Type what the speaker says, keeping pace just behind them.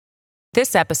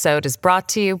This episode is brought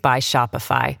to you by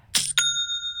Shopify.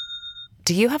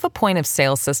 Do you have a point of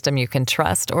sale system you can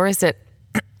trust, or is it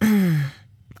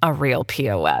a real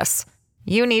POS?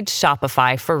 You need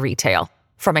Shopify for retail.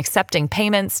 From accepting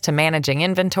payments to managing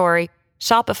inventory,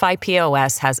 Shopify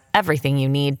POS has everything you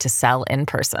need to sell in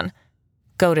person.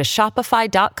 Go to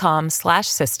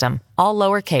shopify.com/system, all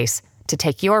lowercase, to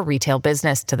take your retail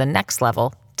business to the next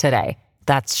level today.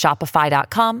 That's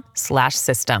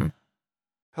shopify.com/system.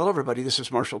 Hello, everybody. This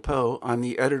is Marshall Poe. I'm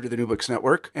the editor of the New Books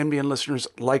Network. NBN listeners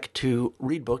like to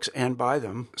read books and buy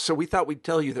them. So we thought we'd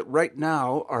tell you that right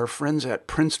now, our friends at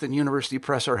Princeton University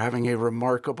Press are having a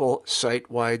remarkable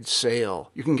site-wide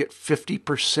sale. You can get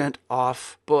 50%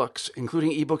 off books,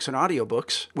 including ebooks and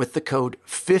audiobooks, with the code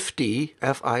 50,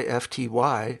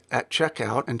 F-I-F-T-Y, at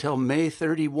checkout until May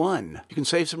 31. You can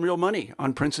save some real money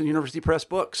on Princeton University Press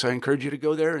books. I encourage you to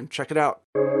go there and check it out.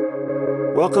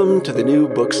 Welcome to the New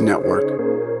Books Network.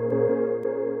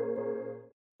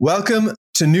 Welcome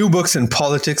to New Books in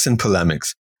Politics and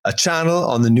Polemics, a channel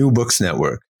on the New Books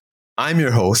Network. I'm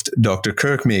your host, Dr.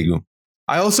 Kirk Megu.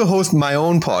 I also host my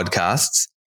own podcasts,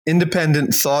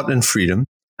 Independent Thought and Freedom,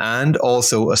 and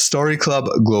also a story club,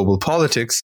 Global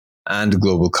Politics and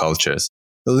Global Cultures.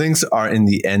 The links are in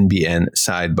the NBN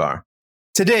sidebar.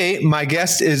 Today, my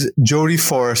guest is Jodie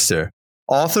Forrester,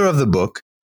 author of the book,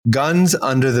 Guns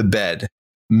Under the Bed,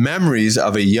 Memories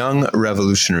of a Young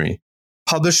Revolutionary,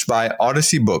 published by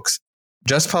Odyssey Books,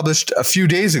 just published a few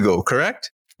days ago,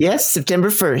 correct? Yes, September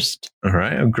 1st. All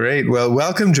right, oh, great. Well,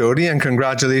 welcome, Jodie, and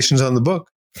congratulations on the book.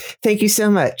 Thank you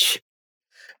so much.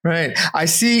 Right. I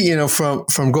see,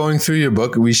 from going through your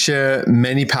book, we share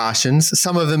many passions.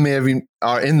 Some of them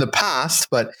are in the past,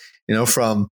 but,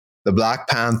 from the Black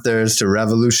Panthers to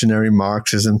revolutionary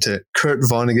Marxism to Kurt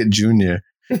Vonnegut Jr.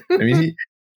 I mean,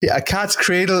 A Cat's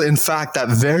Cradle, in fact, that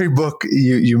very book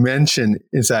you mentioned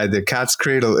inside the Cat's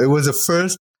Cradle, it was the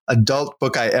first adult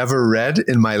book I ever read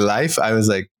in my life. I was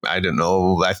like, I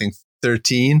think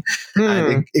 13.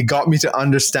 And it got me to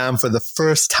understand for the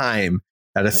first time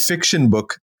that a fiction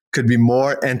book could be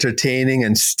more entertaining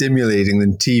and stimulating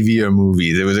than TV or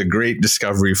movies. It was a great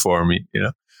discovery for me,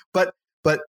 But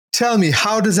tell me,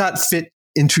 how does that fit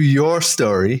into your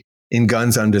story in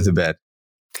Guns Under the Bed?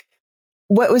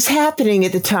 What was happening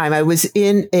at the time, I was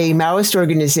in a Maoist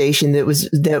organization that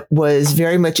was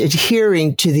very much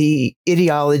adhering to the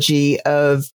ideology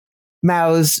of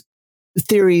Mao's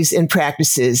theories and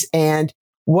practices. And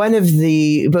one of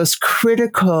the most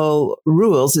critical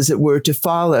rules, as it were, to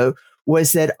follow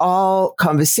was that all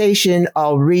conversation,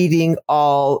 all reading,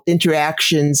 all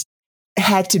interactions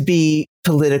had to be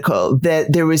political,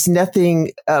 that there was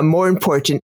nothing more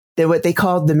important than what they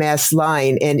called the mass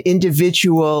line, and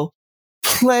individual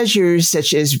pleasures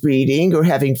such as reading or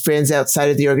having friends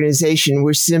outside of the organization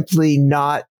were simply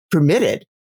not permitted.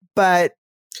 But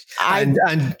and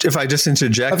if I just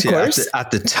interject here, at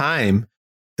the time,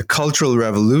 the Cultural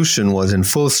Revolution was in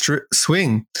full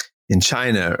swing in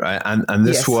China, right? And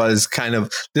this was kind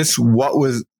of what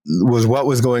was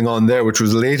going on there, which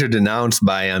was later denounced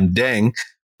by Deng.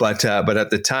 But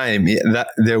at the time, that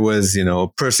there was,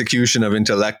 persecution of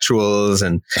intellectuals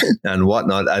and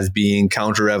whatnot as being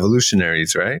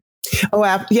counter-revolutionaries, right?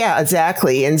 Oh, yeah,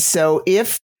 exactly. And so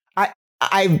if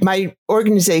my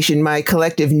organization, my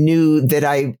collective knew that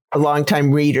I'm a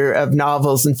longtime reader of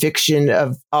novels and fiction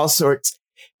of all sorts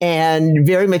and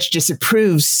very much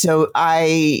disapproves. So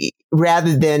I,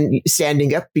 rather than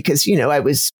standing up because, I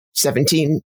was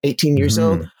 17, 18 years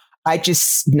old, I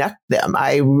just snuck them.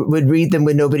 I would read them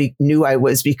when nobody knew I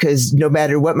was, because no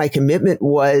matter what my commitment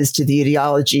was to the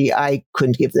ideology, I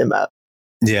couldn't give them up.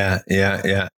 Yeah.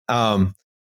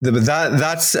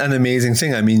 That's an amazing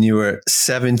thing. I mean, you were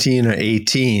 17 or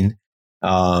 18,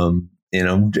 part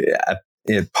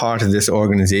of this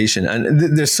organization, and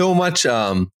there's so much,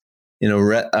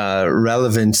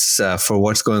 relevance for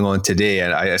what's going on today.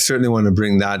 And I certainly want to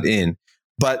bring that in,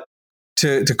 but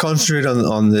to concentrate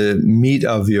on the meat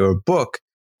of your book,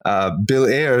 Bill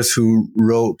Ayers, who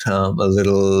wrote a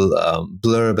little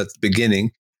blurb at the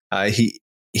beginning, he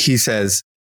says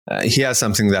he has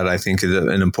something that I think is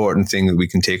an important thing that we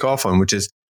can take off on, which is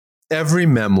every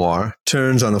memoir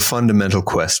turns on a fundamental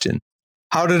question.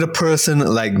 How did a person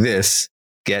like this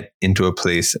get into a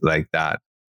place like that?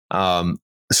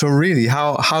 So really,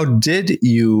 how did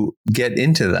you get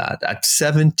into that at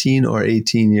 17 or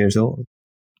 18 years old?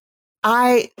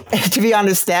 To be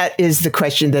honest, that is the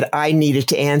question that I needed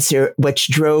to answer, which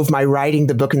drove my writing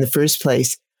the book in the first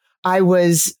place. I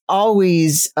was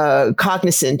always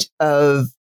cognizant of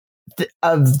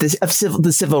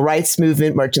the civil rights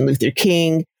movement, Martin Luther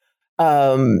King,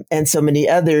 and so many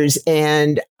others.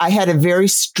 And I had a very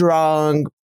strong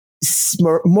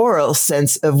moral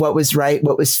sense of what was right,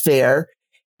 what was fair.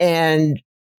 And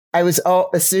I was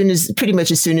pretty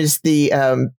much as soon as the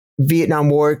Vietnam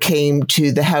War came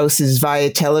to the houses via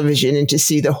television, and to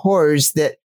see the horrors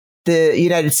that the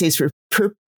United States were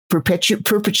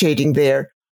perpetrating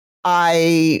there,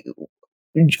 I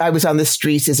was on the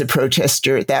streets as a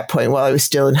protester at that point while I was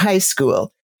still in high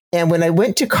school. And when I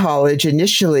went to college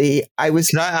initially, I was.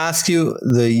 Can I ask you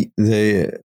the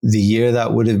year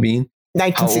that would have been?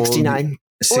 1969.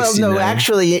 Well, no,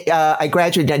 actually, I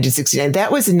graduated in 1969.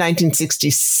 That was in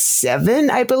 1967,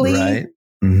 I believe. Right.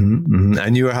 Mm-hmm, mm-hmm.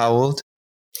 And you were how old?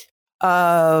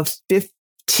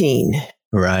 15.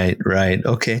 Right.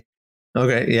 Okay.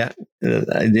 Yeah.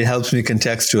 It helps me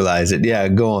contextualize it. Yeah.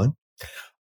 Go on.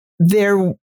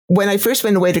 When I first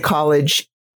went away to college,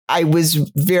 I was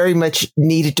very much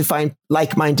needed to find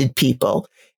like-minded people.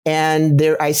 And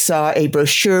I saw a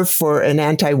brochure for an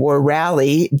anti-war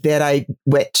rally that I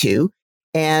went to.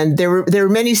 And there were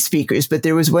many speakers, but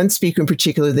there was one speaker in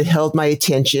particular that held my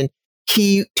attention.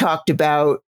 He talked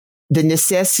about the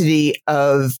necessity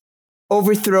of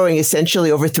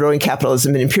essentially overthrowing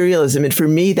capitalism and imperialism. And for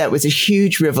me, that was a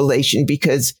huge revelation,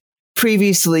 because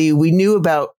previously we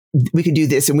could do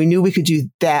this and we knew we could do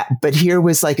that. But here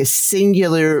was like a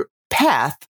singular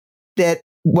path that,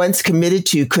 once committed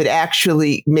to, could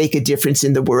actually make a difference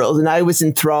in the world. And I was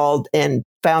enthralled and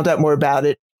found out more about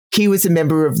it. He was a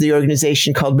member of the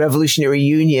organization called Revolutionary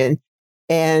Union.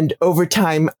 And over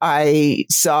time, I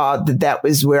saw that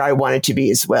was where I wanted to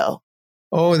be as well.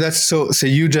 Oh, that's so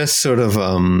you just sort of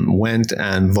went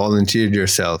and volunteered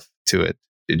yourself to it,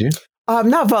 did you?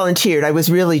 Not volunteered. I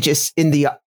was really just in the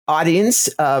audience.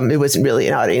 It wasn't really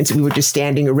an audience. We were just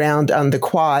standing around on the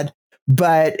quad.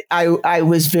 But I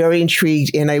was very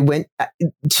intrigued, and I went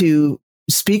to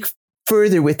speak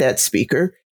further with that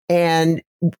speaker. And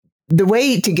the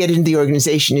way to get into the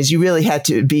organization is you really had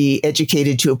to be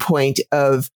educated to a point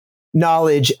of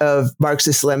knowledge of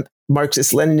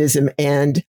Marxist-Leninism.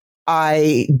 And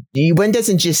one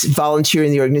doesn't just volunteer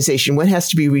in the organization. One has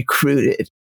to be recruited.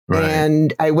 Right.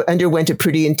 And I underwent a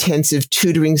pretty intensive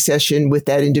tutoring session with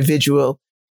that individual,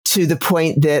 to the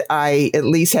point that I at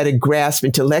least had a grasp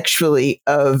intellectually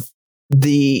of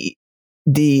the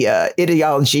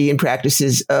ideology and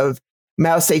practices of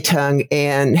Mao Zedong,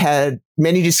 and had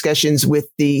many discussions with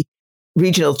the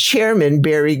regional chairman,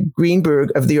 Barry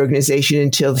Greenberg, of the organization,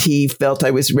 until he felt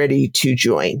I was ready to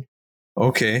join.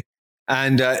 Okay.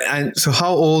 And so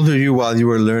how old were you while you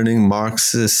were learning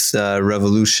Marxist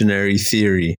revolutionary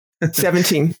theory?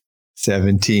 17.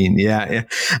 17. Yeah.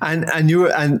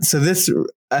 And so this,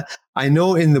 I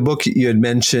know in the book you had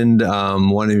mentioned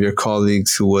one of your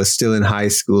colleagues who was still in high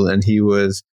school, and he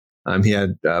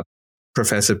had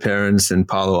professor parents in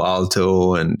Palo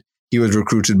Alto, and he was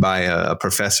recruited by a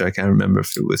professor. I can't remember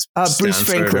if it was Bruce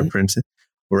Franklin. Or Princeton.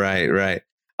 Right.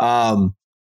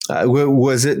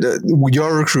 Was it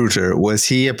your recruiter? Was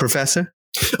he a professor?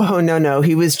 Oh, no.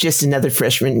 He was just another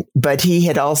freshman, but he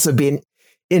had also been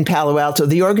in Palo Alto.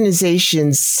 The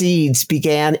organization's seeds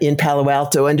began in Palo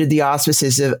Alto under the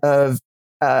auspices of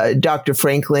Dr.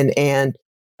 Franklin and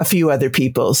a few other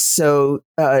people. So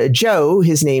Joe,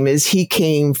 his name is, he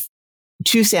came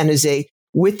to San Jose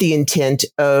with the intent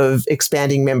of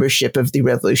expanding membership of the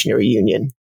Revolutionary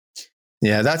Union.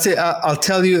 Yeah, that's it. I'll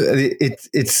tell you,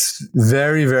 it's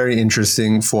very, very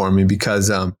interesting for me,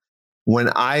 because when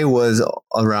I was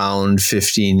around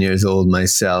 15 years old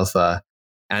myself,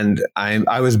 and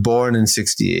I was born in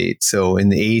 68, so in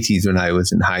the 80s when I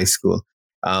was in high school,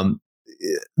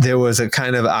 there was a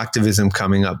kind of activism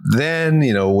coming up then,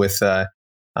 with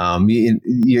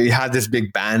you had this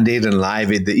big Band-Aid and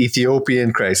Live Aid, the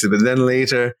Ethiopian crisis, but then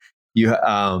later you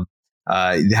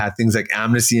had things like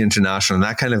Amnesty International, and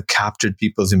that kind of captured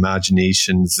people's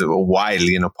imaginations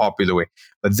widely in a popular way.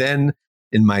 But then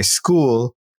in my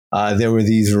school, there were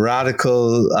these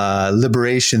radical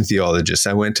liberation theologians.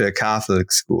 I went to a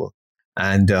Catholic school,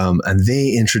 and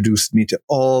they introduced me to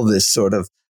all this sort of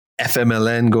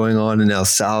FMLN going on in El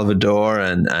Salvador,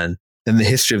 and then the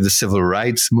history of the civil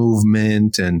rights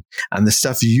movement, and the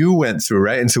stuff you went through,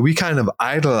 right? And so we kind of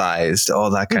idolized all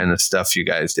that kind of stuff you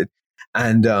guys did.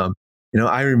 And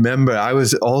I remember I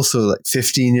was also like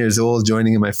 15 years old,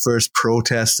 joining in my first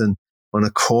protest, and on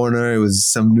a corner, it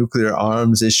was some nuclear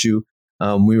arms issue.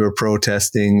 We were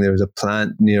protesting. There was a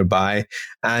plant nearby,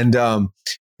 and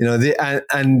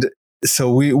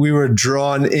so we were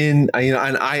drawn in.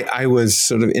 And I was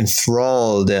sort of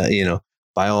enthralled,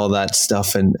 by all that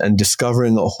stuff, and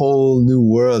discovering a whole new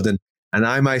world. And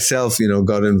I myself,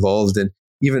 got involved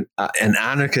even an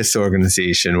anarchist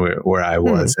organization where I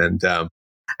was. And so,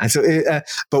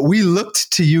 but we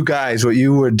looked to you guys, what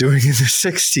you were doing in the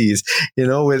 60s,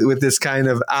 with this kind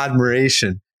of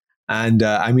admiration. And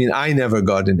I mean, I never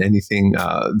got in anything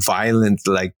violent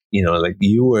like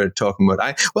you were talking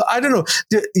about. I don't know.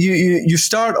 You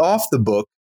start off the book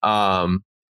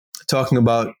talking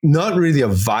about not really a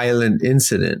violent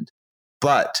incident,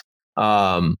 but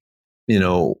something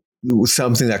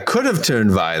that could have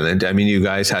turned violent. I mean, you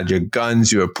guys had your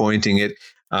guns, you were pointing it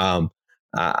at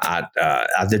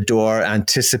the door,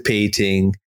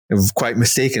 anticipating, quite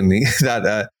mistakenly,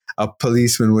 that a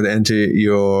policeman would enter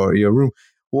your room.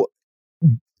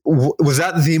 Was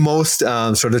that the most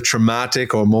sort of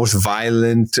traumatic or most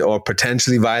violent or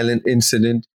potentially violent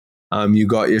incident you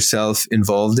got yourself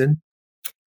involved in?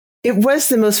 It was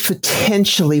the most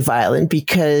potentially violent,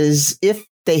 because if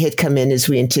they had come in as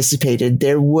we anticipated,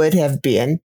 there would have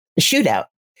been a shootout.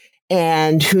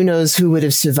 And who knows who would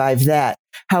have survived that.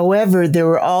 However, there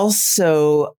were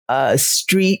also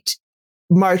street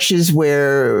marches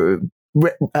where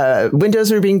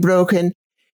windows were being broken.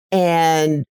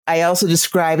 And I also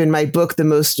describe in my book the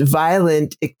most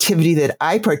violent activity that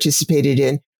I participated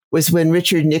in was when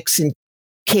Richard Nixon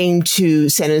came to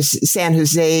San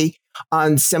Jose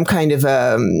on some kind of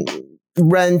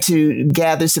run to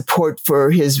gather support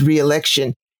for his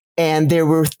reelection. And there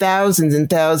were thousands and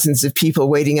thousands of people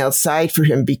waiting outside for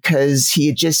him because he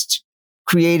had just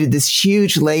created this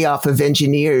huge layoff of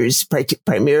engineers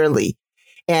primarily.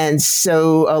 And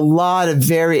so a lot of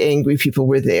very angry people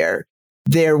were there.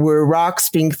 There were rocks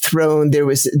being thrown. There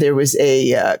was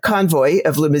a convoy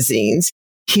of limousines.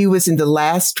 He was in the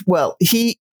last,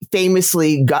 he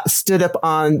famously stood up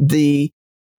on the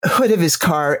hood of his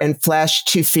car and flashed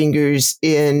two fingers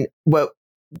in what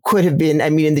could have been,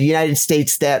 in the United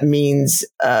States, that means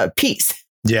peace.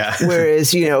 Yeah.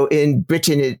 Whereas, in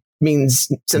Britain, it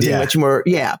means something much more.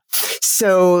 Yeah.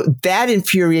 So that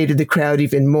infuriated the crowd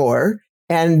even more.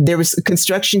 And there was a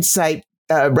construction site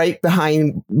right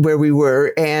behind where we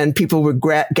were, and people were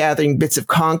gathering bits of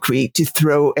concrete to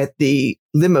throw at the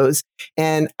limos.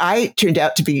 And I turned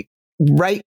out to be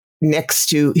right next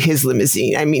to his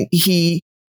limousine. I mean, he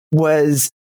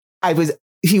was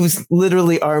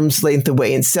literally arm's length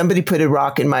away, and somebody put a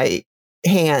rock in my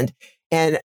hand.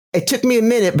 And it took me a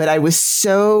minute, but I was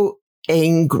so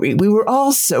angry. We were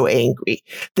all so angry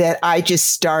that I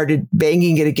just started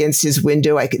banging it against his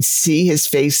window. I could see his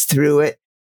face through it.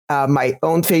 My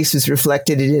own face was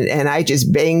reflected in it, and I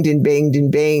just banged and banged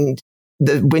and banged.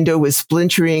 The window was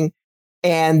splintering,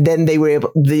 and then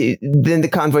then the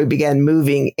convoy began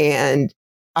moving. And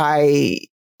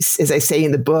as I say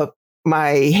in the book, my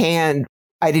hand,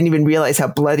 I didn't even realize how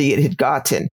bloody it had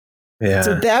gotten. Yeah.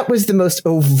 So that was the most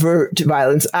overt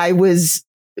violence. I was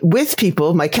with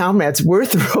people, my comrades were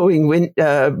throwing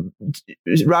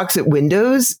rocks at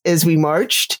windows as we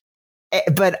marched,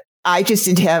 but I just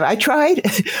I tried,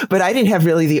 but I didn't have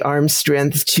really the arm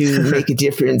strength to make a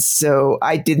difference. So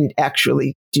I didn't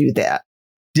actually do that.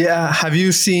 Yeah. Have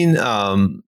you seen, have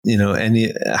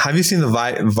you seen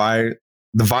the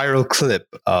viral clip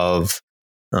of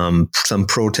some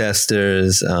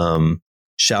protesters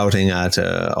shouting at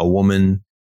a woman?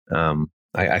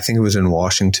 I think it was in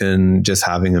Washington, just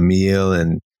having a meal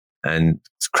and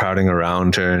crowding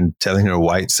around her and telling her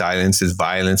white silence is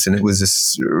violence. And it was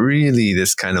this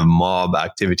kind of mob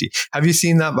activity. Have you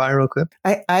seen that viral clip?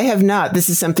 I have not. This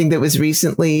is something that was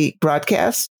recently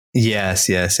broadcast? Yes.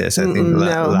 I think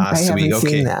last week.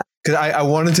 Okay. Because I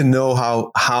wanted to know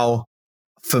how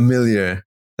familiar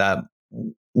that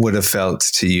would have felt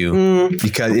to you,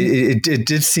 because it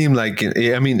did seem like,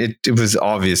 it was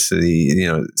obviously,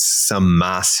 some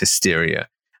mass hysteria,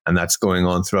 and that's going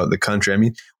on throughout the country. I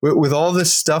mean, with all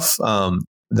this stuff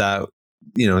that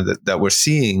we're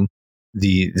seeing,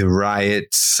 the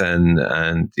riots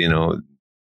and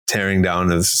tearing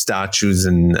down of statues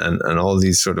and all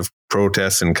these sort of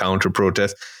protests and counter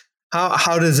protests,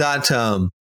 how does that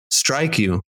strike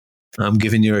you,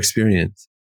 given your experience?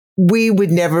 We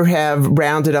would never have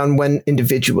rounded on one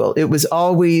individual. It was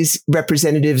always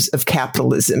representatives of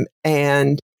capitalism.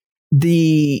 And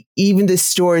even the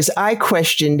stores I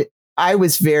questioned, I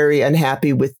was very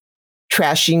unhappy with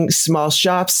trashing small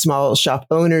shop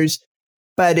owners.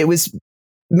 But it was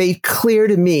made clear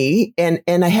to me, and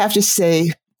I have to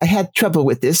say, I had trouble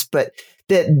with this, but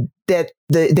that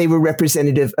they were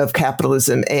representative of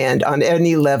capitalism. And on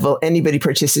any level, anybody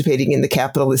participating in the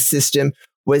capitalist system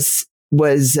was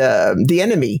the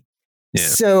enemy. Yeah.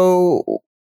 So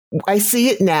I see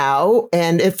it now.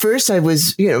 And at first I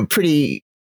was, pretty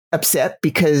upset,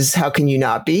 because how can you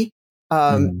not be?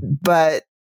 But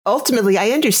ultimately,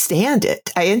 I understand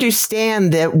it. I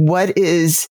understand that what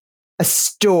is a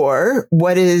store,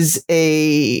 what is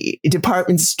a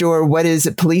department store, what is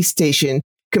a police station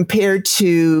compared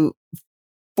to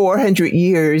 400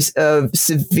 years of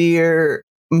severe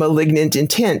malignant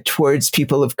intent towards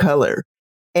people of color.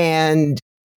 And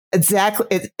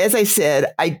exactly, as I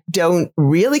said, I don't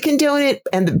really condone it.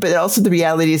 But also the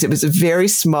reality is it was a very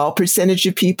small percentage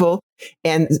of people.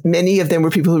 And many of them were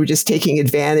people who were just taking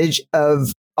advantage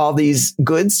of all these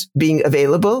goods being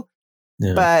available.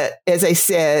 Yeah. But as I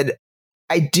said,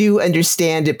 I do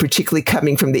understand it, particularly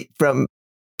coming from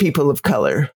people of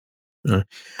color. Now,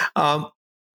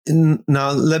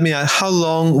 let me ask, how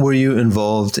long were you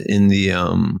involved in the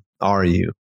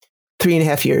RU?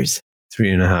 3.5 years.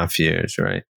 3.5 years,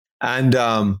 right? And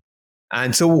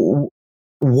so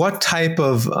what type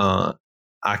of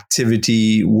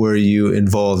activity were you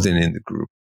involved in the group?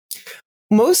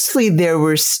 Mostly there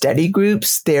were study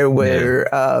groups. There were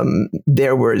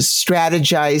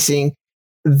strategizing.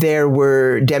 There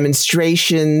were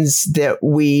demonstrations that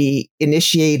we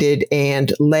initiated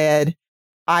and led.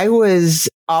 I was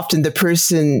often the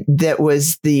person that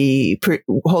was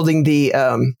holding the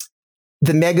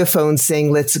megaphone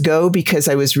saying, "Let's go," because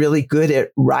I was really good at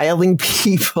riling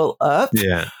people up.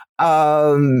 Yeah.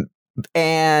 But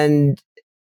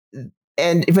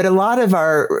a lot of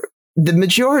the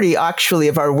majority actually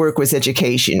of our work was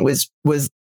education, was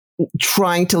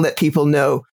trying to let people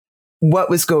know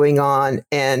what was going on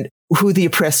and who the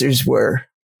oppressors were.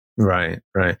 Right.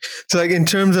 So like in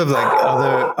terms of like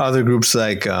other groups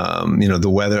like, the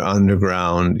Weather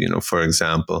Underground, for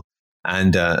example,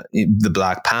 and the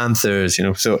Black Panthers,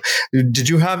 so did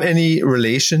you have any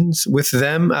relations with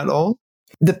them at all?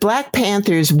 The Black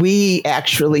Panthers, we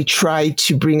actually tried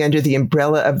to bring under the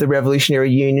umbrella of the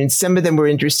Revolutionary Union. Some of them were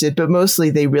interested, but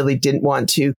mostly they really didn't want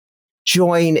to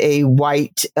join a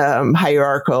white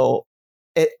hierarchical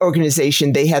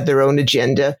organization. They had their own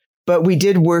agenda, but we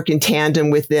did work in tandem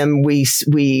with them. We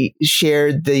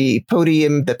shared the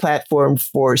podium, the platform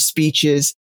for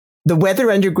speeches. The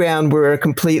Weather Underground were a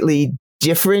completely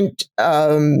different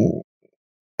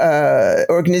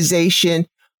organization.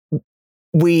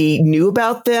 We knew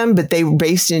about them, but they were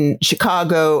based in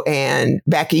Chicago and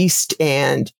back east,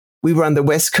 and we were on the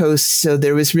West Coast, so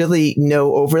there was really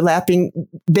no overlapping.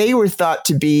 They were thought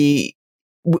to be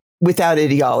without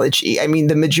ideology. I mean,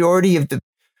 the majority of the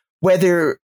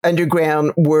Weather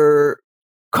Underground were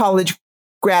college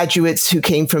graduates who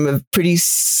came from a pretty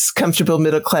comfortable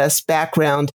middle-class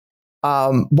background,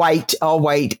 all white,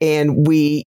 and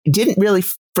we didn't really,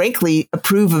 frankly,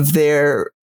 approve of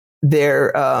their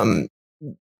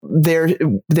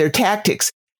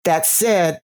tactics. That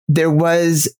said, there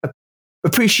was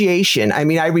appreciation. I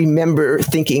mean, I remember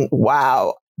thinking,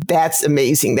 wow, that's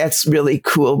amazing. That's really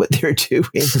cool what they're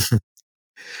doing.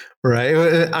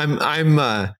 Right. I'm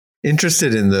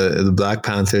interested in the Black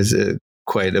Panthers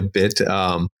quite a bit.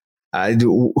 Who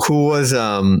was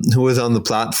on the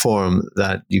platform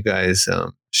that you guys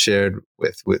shared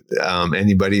with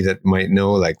anybody that might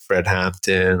know, like Fred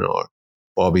Hampton or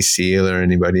Bobby Seale or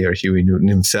anybody, or Huey Newton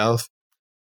himself?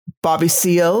 Bobby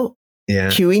Seale,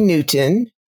 Huey Newton,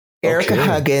 Erica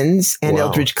Huggins, and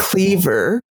Eldridge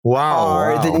Cleaver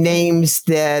are the names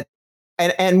that,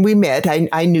 and we met.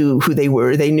 I knew who they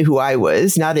were. They knew who I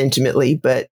was, not intimately,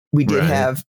 but we did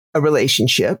have a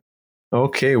relationship.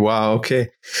 Okay. Wow.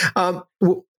 Okay. And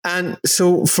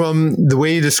so from the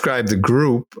way you described the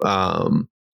group,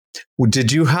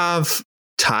 did you have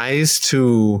ties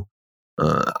to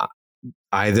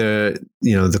either,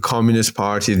 the Communist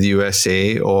Party of the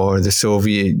USA or the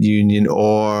Soviet Union,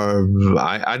 or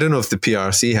I don't know if the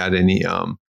PRC had any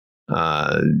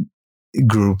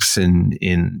groups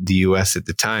in the US at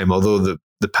the time, although the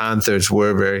Panthers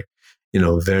were very,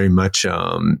 very much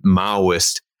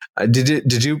Maoist.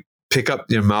 Did you pick up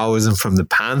your Maoism from the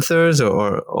Panthers,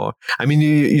 or I mean,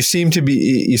 you seem to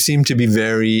be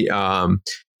very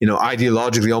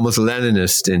ideologically almost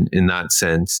Leninist in that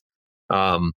sense.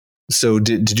 So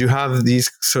did you have these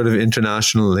sort of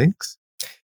international links?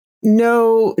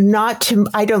 No,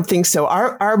 I don't think so.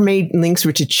 Our main links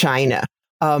were to China.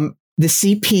 The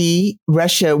CP,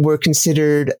 Russia, were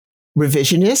considered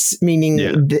revisionists, meaning,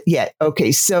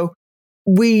 so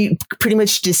we pretty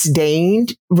much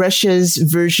disdained Russia's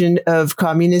version of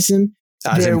communism.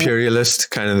 As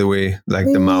imperialist, kind of the way, like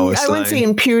the Maoist I wouldn't say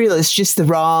imperialist,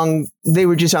 they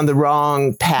were just on the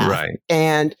wrong path. Right.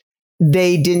 And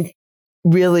they didn't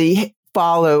really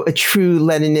follow a true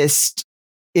Leninist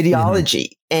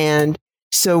ideology. Mm-hmm. And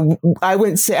so I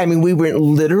wouldn't say, we weren't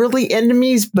literally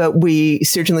enemies, but we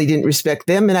certainly didn't respect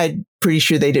them. And I'm pretty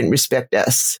sure they didn't respect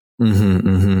us. Mm-hmm,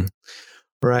 mm-hmm.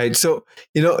 Right. So,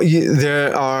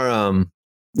 there are,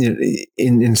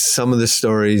 in some of the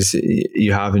stories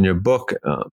you have in your book,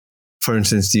 for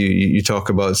instance, you talk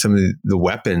about some of the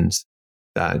weapons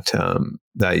that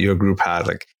your group had,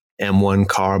 like M1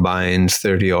 carbines,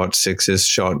 30-06s,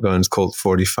 shotguns, Colt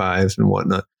 45s, and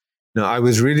whatnot. Now, I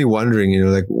was really wondering,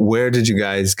 like, where did you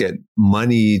guys get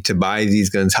money to buy these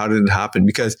guns? How did it happen?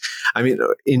 Because, I mean,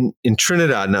 in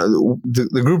Trinidad, now,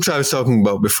 the groups I was talking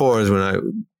about before is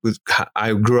when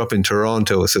I grew up in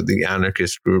Toronto, so the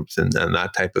anarchist groups and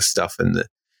that type of stuff and the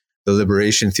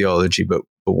liberation theology. But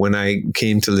when I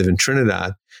came to live in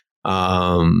Trinidad,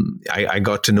 I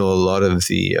got to know a lot of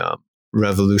the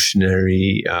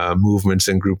revolutionary movements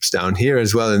and groups down here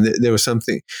as well. And there was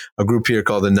a group here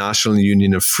called the National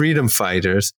Union of Freedom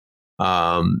Fighters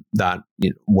that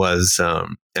was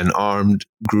an armed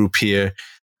group here.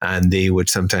 And they would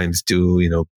sometimes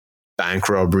do, bank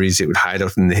robberies. They would hide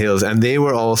out in the hills. And they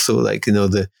were also like,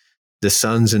 the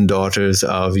sons and daughters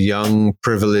of young,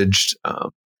 privileged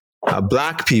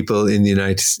Black people in the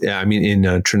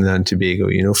in Trinidad and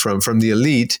Tobago, from the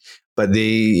elite, but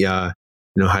they,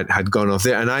 had gone off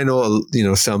there. And I know,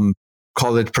 some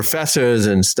college professors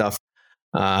and stuff,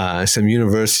 some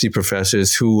university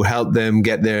professors who helped them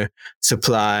get their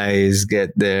supplies,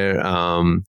 get their,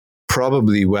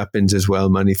 probably weapons as well,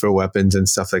 money for weapons and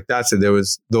stuff like that. So there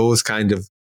was those kind of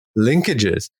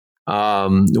linkages.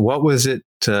 What was it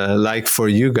like for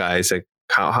you guys? Like,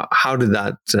 how did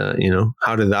that,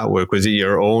 how did that work? Was it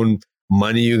your own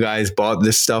money you guys bought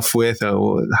this stuff with?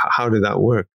 How did that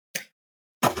work?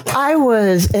 I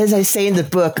was, as I say in the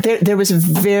book, there was a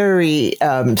very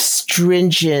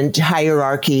stringent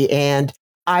hierarchy, and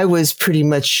I was pretty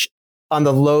much on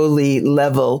the lowly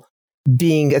level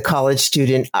being a college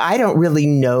student. I don't really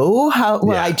know how,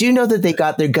 well, I do know that they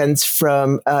got their guns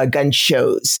from gun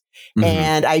shows. Mm-hmm.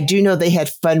 And I do know they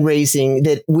had fundraising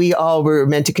that we all were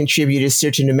meant to contribute a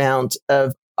certain amount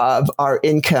of our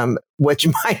income, which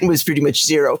mine was pretty much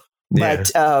zero. Yeah.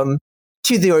 But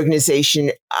to the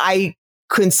organization, I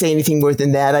couldn't say anything more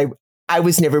than that. I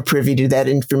was never privy to that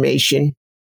information.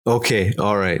 Okay.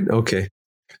 All right. Okay.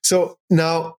 So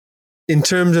now, in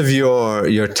terms of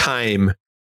your time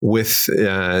with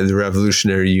the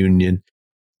Revolutionary Union,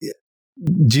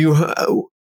 do you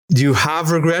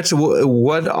have regrets? Do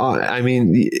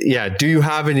you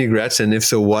have any regrets? And if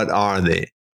so, what are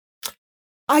they?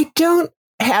 I don't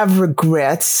have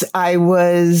regrets. I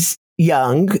was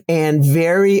young and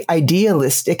very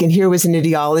idealistic, and here was an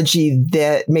ideology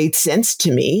that made sense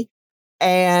to me.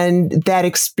 And that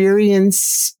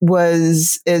experience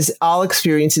was, as all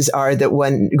experiences are that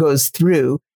one goes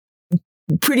through,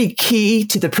 pretty key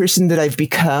to the person that I've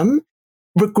become.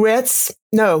 Regrets?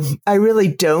 No, I really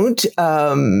don't.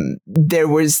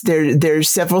 There's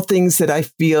several things that I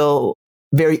feel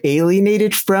very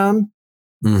alienated from,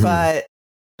 but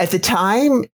at the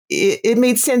time, it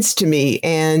made sense to me.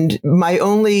 And my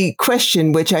only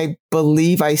question, which I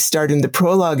believe I start in the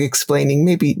prologue explaining,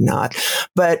 maybe not,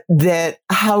 but that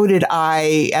how did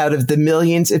I, out of the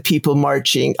millions of people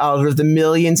marching, out of the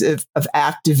millions of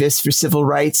activists for civil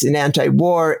rights and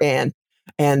anti-war and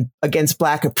against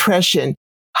Black oppression,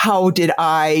 how did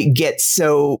I get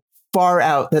so far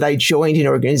out that I joined an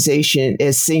organization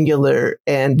as singular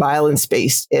and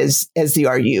violence-based as the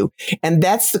RU? And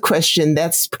that's the question.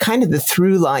 That's kind of the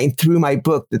through line through my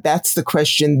book. That's the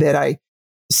question that I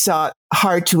sought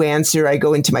hard to answer. I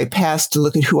go into my past to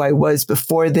look at who I was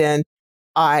before then.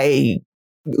 I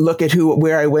look at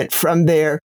where I went from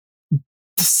there.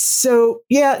 So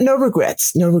yeah, no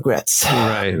regrets.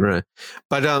 Right.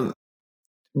 But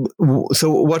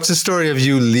so what's the story of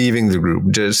you leaving the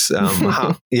group? Just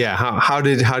how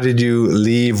did you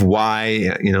leave?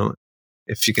 Why?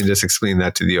 If you can just explain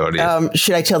that to the audience.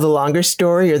 Should I tell the longer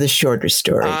story or the shorter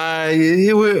story?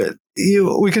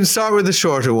 We can start with the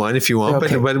shorter one if you want,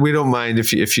 okay. but we don't mind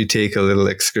if you take a little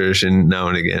excursion now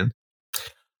and again.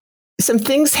 Some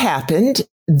things happened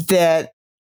that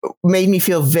made me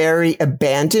feel very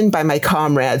abandoned by my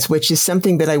comrades, which is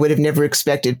something that I would have never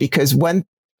expected, because one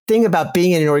thing about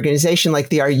being in an organization like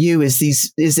the RU is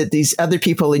that these other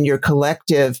people in your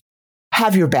collective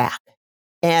have your back.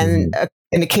 And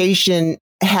an occasion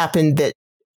happened that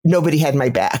nobody had my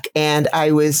back. And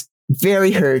I was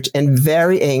very hurt and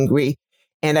very angry.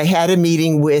 And I had a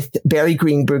meeting with Barry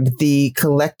Greenberg, the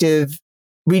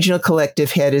regional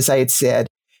collective head, as I had said.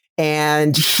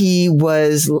 And he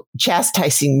was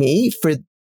chastising me for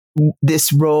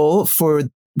this role, for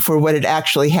what had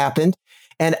actually happened.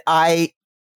 And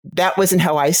that wasn't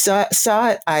how I saw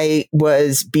it. I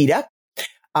was beat up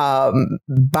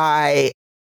by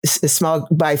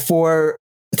four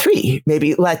three, maybe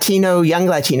young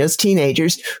Latinos,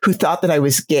 teenagers who thought that I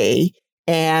was gay.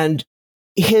 And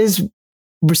his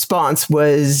response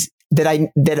was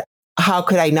that how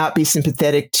could I not be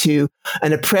sympathetic to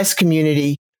an oppressed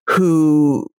community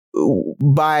who,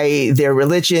 by their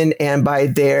religion and by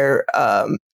their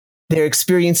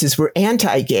experiences, were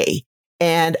anti-gay.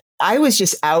 And I was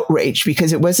just outraged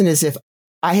because it wasn't as if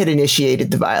I had initiated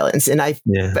the violence. And I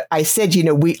said,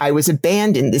 I was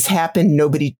abandoned. This happened.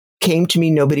 Nobody came to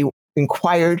me. Nobody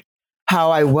inquired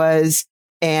how I was.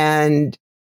 And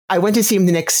I went to see him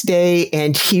the next day,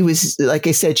 and he was, like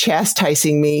I said,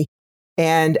 chastising me.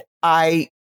 And I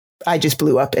just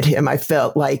blew up at him. I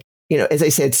felt like, as I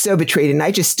said, so betrayed. And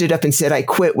I just stood up and said, I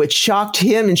quit, which shocked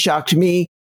him and shocked me.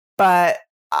 But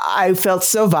I felt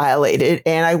so violated,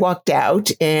 and I walked out,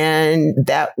 and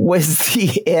that was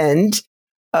the end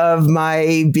of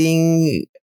my being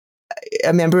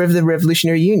a member of the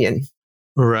Revolutionary Union.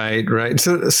 Right.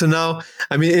 So now,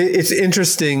 I mean, it's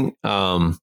interesting.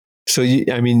 Your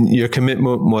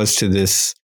commitment was to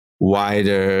this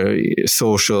wider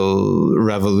social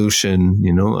revolution,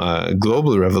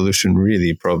 global revolution,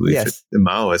 really, probably, yes. The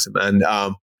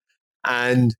Maoism,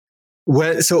 and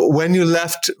when you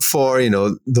left for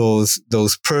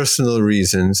those personal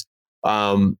reasons,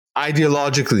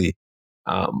 ideologically,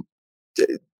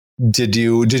 did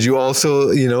you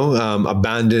also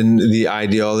abandon the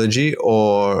ideology,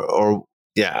 or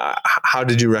how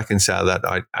did you reconcile that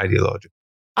ideology?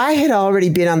 I had already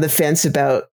been on the fence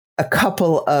about a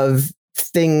couple of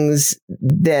things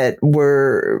that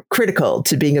were critical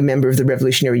to being a member of the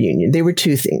Revolutionary Union. They were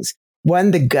two things.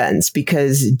 One, the guns,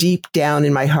 because deep down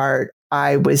in my heart,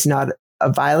 I was not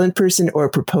a violent person or a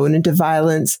proponent of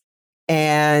violence.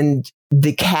 And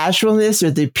the casualness, or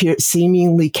the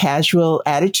seemingly casual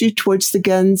attitude towards the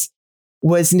guns,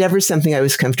 was never something I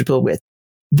was comfortable with.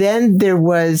 Then there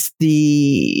was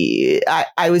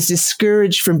I was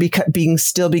discouraged from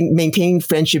maintaining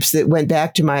friendships that went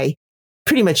back to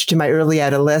pretty much to my early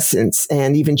adolescence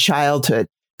and even childhood,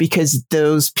 because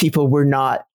those people were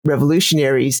not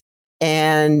revolutionaries.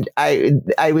 And I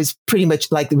was pretty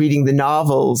much like reading the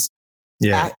novels,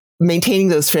 maintaining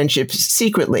those friendships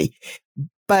secretly.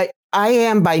 But I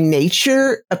am by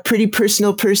nature a pretty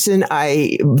personal person.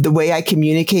 The way I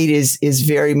communicate is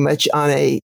very much on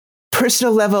a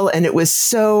personal level. And it was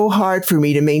so hard for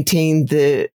me to maintain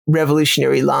the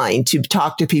revolutionary line, to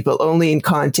talk to people only in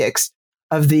context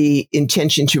of the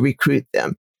intention to recruit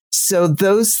them. So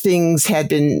those things had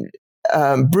been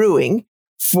brewing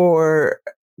for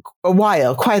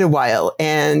quite a while.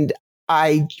 And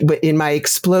in my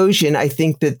explosion, I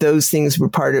think that those things were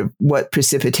part of what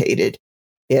precipitated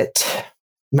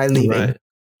my leaving. Right.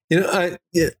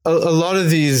 A lot of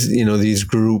these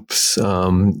groups,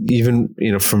 even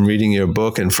from reading your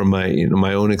book and from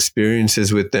my own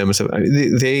experiences with them,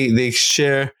 they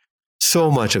share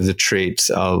so much of the traits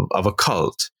of a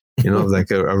cult,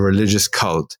 like a religious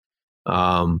cult.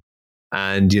 And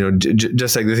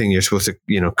just like the thing, you're supposed to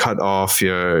cut off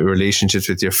your relationships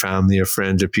with your family or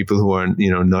friends or people who are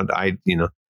not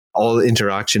all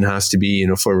interaction has to be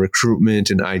for recruitment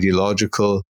and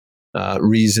ideological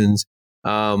reasons.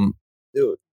 Do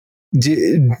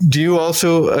you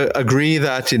also agree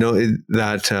that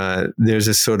that there's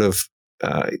a sort of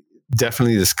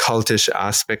definitely this cultish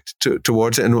aspect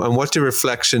towards it, and what's your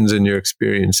reflections and your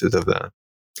experiences of that?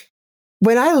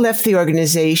 When I left the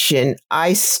organization,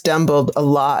 I stumbled a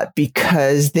lot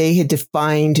because they had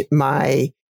defined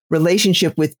my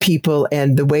relationship with people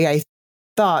and the way I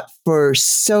thought for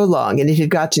so long, and it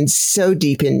had gotten so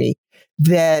deep in me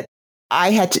that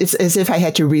it's as if I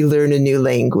had to relearn a new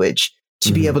language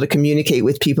to be able to communicate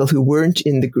with people who weren't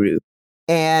in the group.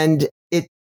 And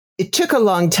it took a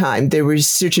long time. There were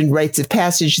certain rites of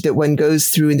passage that one goes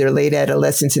through in their late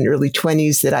adolescence and early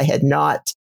 20s that I had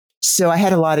not. So I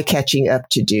had a lot of catching up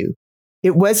to do.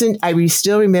 I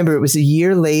still remember it was a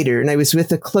year later, and I was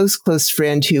with a close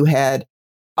friend who had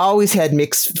always had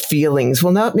mixed feelings.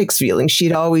 Well, not mixed feelings.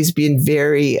 She'd always been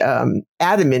very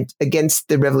adamant against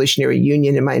the Revolutionary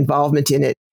Union and my involvement in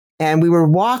it. And we were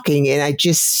walking, and I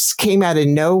just came out of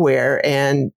nowhere.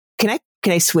 And can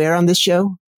I swear on this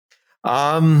show?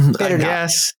 I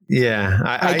guess, yeah.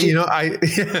 I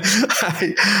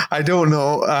don't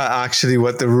know actually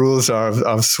what the rules are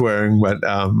of swearing, but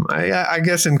I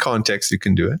guess in context you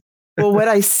can do it. Well, what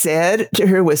I said to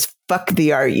her was "fuck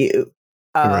the RU,"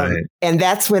 right. And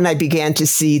that's when I began to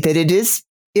see that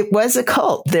it was a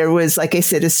cult. There was, like I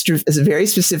said, a very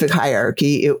specific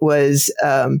hierarchy. It was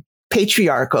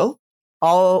patriarchal,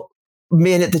 all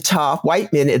men at the top,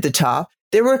 white men at the top.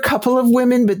 There were a couple of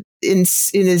women, but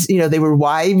they were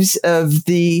wives of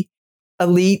the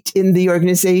elite in the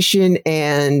organization.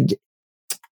 And,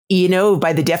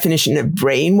 by the definition of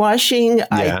brainwashing,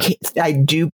 I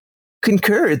do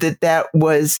concur that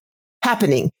was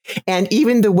happening. And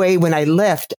even the way when I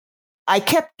left, I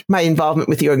kept my involvement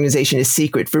with the organization a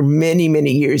secret for many,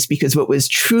 many years, because what was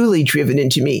truly driven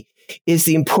into me is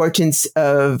the importance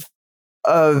of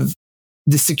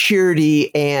the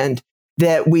security, and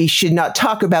that we should not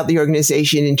talk about the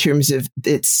organization in terms of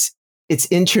its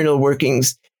internal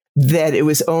workings, that it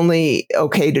was only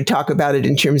okay to talk about it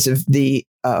in terms of the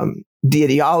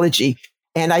ideology.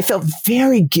 And I felt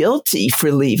very guilty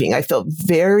for leaving. I felt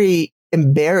very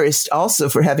embarrassed also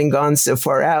for having gone so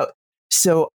far out.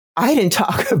 So I didn't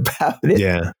talk about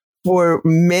it for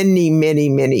many, many,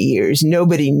 many years.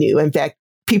 Nobody knew. In fact,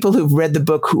 people who've read the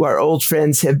book, who are old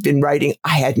friends, have been writing,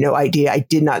 I had no idea. I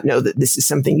did not know that this is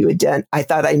something you had done. I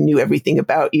thought I knew everything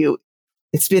about you.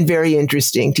 It's been very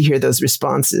interesting to hear those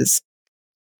responses.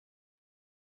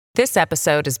 This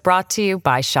episode is brought to you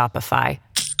by Shopify.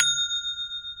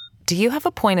 Do you have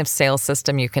a point of sale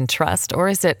system you can trust, or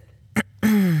is it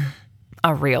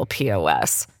a real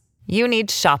POS? You need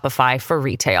Shopify for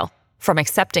retail. From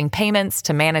accepting payments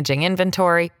to managing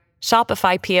inventory,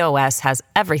 Shopify POS has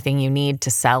everything you need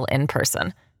to sell in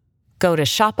person. Go to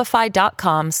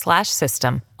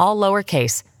shopify.com/system, all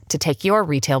lowercase, to take your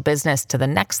retail business to the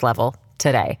next level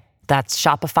today. That's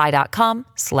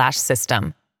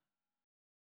shopify.com/system.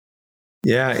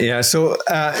 Yeah. So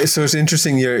it's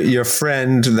interesting. Your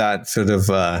friend that sort of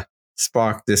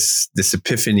sparked this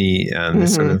epiphany and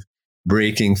this sort of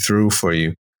breaking through for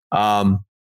you. Was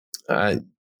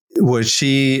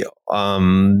she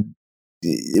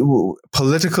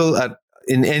political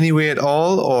in any way at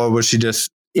all, or was she just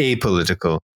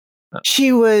apolitical?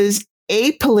 She was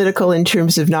apolitical in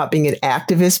terms of not being an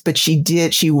activist, but she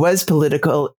was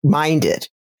political minded,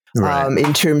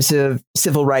 in terms of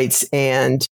civil rights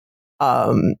and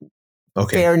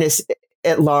fairness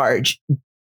at large.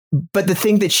 But the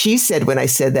thing that she said when I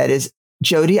said that is,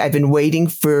 Jody, I've been waiting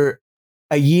for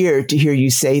a year to hear you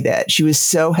say that. She was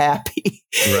so happy.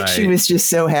 Right. She was just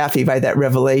so happy by that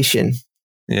revelation.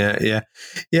 Yeah.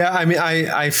 I mean,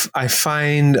 I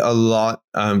find a lot,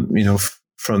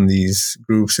 from these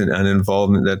groups and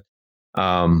involvement that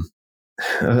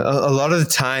a lot of the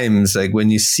times, like when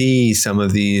you see some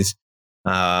of these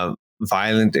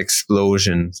violent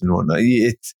explosions and whatnot,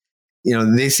 it's,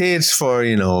 they say it's for,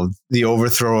 the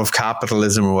overthrow of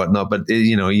capitalism or whatnot, but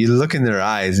you look in their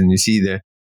eyes and you see they're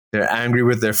angry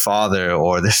with their father,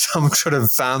 or there's some sort of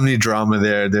family drama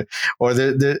there,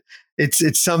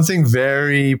 it's something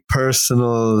very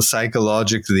personal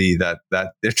psychologically that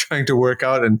they're trying to work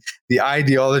out, and the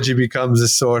ideology becomes a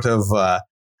sort of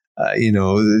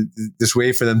this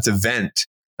way for them to vent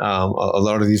a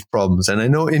lot of these problems. And I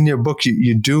know in your book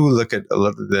you do look at a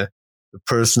lot of the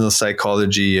personal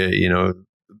psychology, a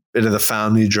bit of the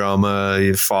family drama,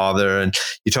 your father, and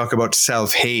you talk about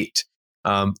self-hate.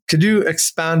 Could you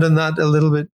expand on that a little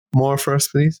bit more for us,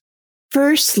 please?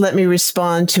 First, let me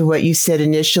respond to what you said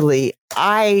initially.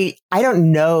 I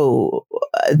don't know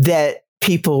that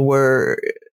people were,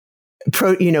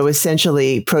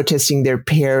 essentially protesting their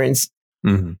parents.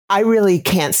 Mm-hmm. I really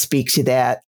can't speak to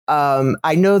that.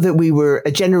 I know that we were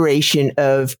a generation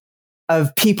of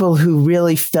people who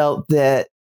really felt that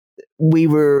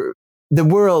the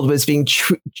world was being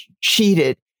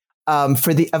cheated of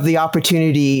the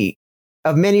opportunity.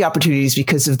 Of many opportunities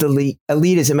because of the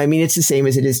elitism. I mean, it's the same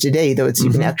as it is today, though it's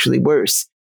even actually worse.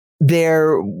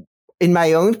 There, in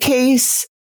my own case,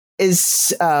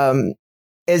 is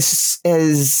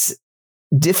as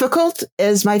difficult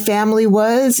as my family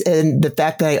was, and the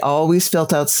fact that I always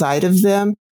felt outside of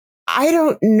them. I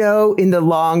don't know in the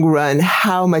long run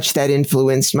how much that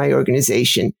influenced my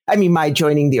organization. I mean, my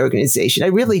joining the organization. I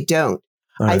really don't.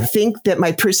 Right. I think that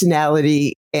my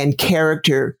personality and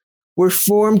character were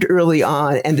formed early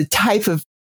on, and the type of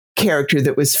character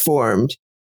that was formed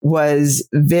was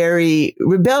very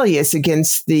rebellious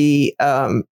against the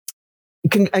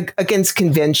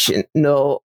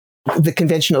conventional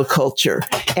culture.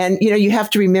 And you have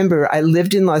to remember, I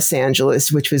lived in Los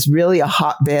Angeles, which was really a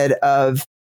hotbed of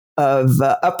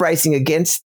uprising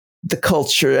against the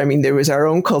culture. I mean, there was our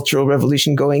own cultural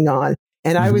revolution going on.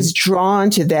 And I was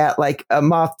drawn to that like a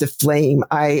moth to flame.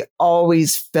 I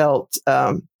always felt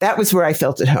that was where I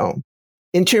felt at home.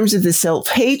 In terms of the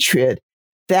self-hatred,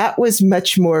 that was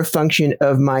much more a function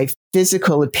of my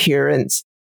physical appearance,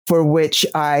 for which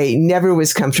I never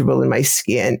was comfortable in my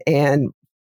skin and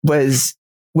was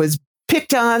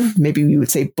picked on, maybe we would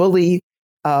say bullied,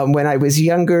 when I was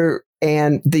younger.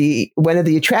 And one of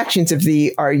the attractions of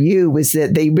the RU was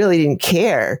that they really didn't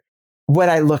care what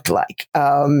I looked like.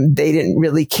 They didn't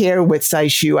really care what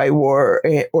size shoe I wore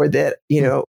or that,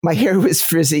 my hair was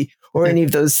frizzy or any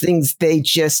of those things.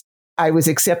 I was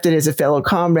accepted as a fellow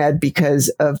comrade because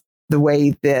of the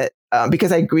way that,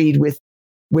 because I agreed with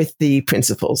the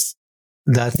principles.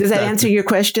 Does that answer your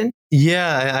question?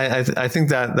 Yeah, I think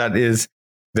that is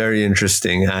very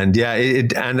interesting. And yeah,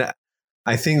 and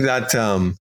I think that,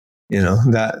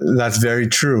 that's very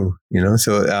true,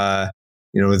 so,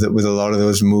 with a lot of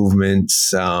those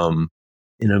movements,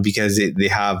 because they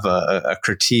have a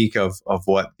critique of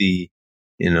what the,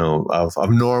 of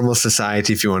normal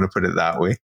society, if you want to put it that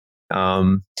way.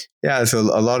 So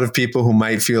a lot of people who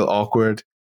might feel awkward,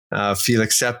 feel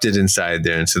accepted inside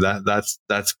there. And so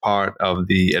that's part of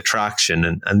the attraction.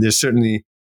 And there's certainly,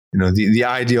 the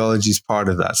ideology is part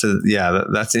of that. So yeah,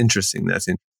 that's interesting.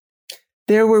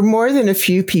 There were more than a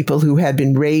few people who had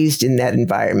been raised in that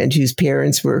environment, whose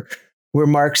parents were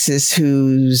Marxists,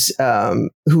 who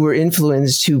were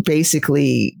influenced, who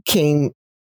basically came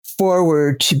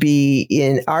forward to be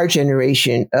in our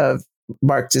generation of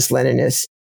Marxist-Leninists.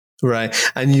 Right.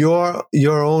 And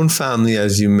your own family,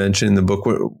 as you mentioned in the book,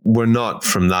 were not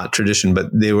from that tradition, but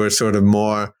they were sort of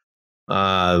more,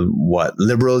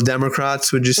 liberal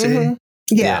Democrats, would you say? Mm-hmm.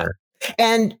 Yeah.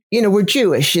 And, we're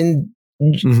Jewish, and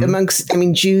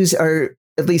Jews are,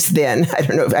 at least then, I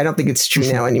don't know, I don't think it's true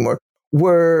now anymore,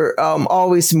 were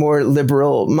always more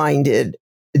liberal minded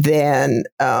than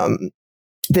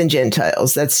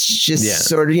Gentiles. That's just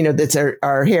sort of, that's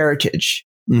our heritage.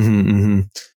 Mm-hmm, mm-hmm.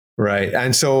 Right.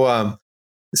 And so,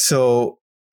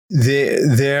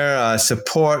 their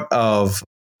support of,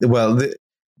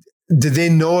 did they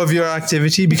know of your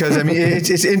activity? Because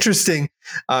it's interesting.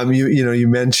 You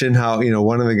mentioned how,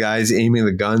 one of the guys aiming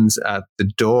the guns at the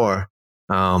door,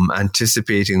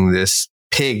 anticipating this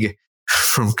pig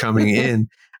from coming in,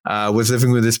 was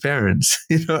living with his parents.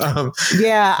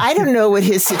 Yeah, I don't know what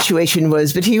his situation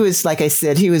was, but he was, like I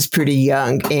said, he was pretty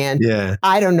young, and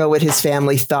I don't know what his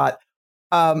family thought.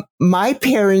 My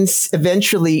parents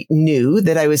eventually knew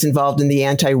that I was involved in the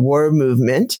anti-war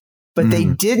movement, but they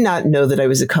did not know that I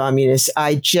was a communist.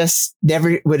 I just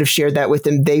never would have shared that with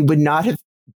them. They would not have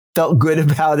felt good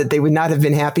about it. They would not have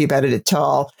been happy about it at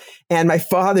all. And my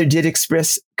father did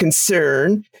express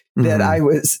concern that I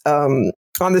was on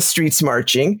the streets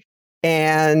marching.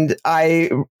 And I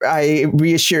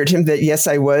reassured him that, yes,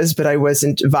 I was, but I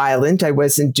wasn't violent. I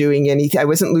wasn't doing anything. I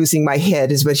wasn't losing my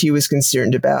head is what he was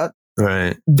concerned about.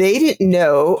 Right. They didn't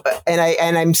know,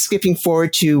 and I'm skipping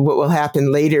forward to what will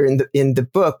happen later in the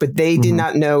book, but they did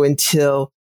not know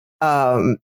until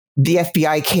the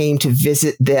FBI came to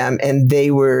visit them, and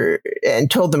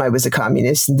told them I was a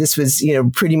communist. And this was,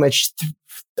 pretty much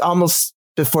almost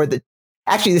before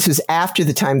this was after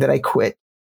the time that I quit.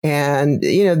 And,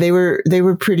 they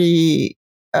were pretty,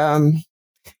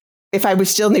 if I was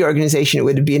still in the organization, it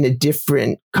would have been a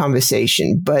different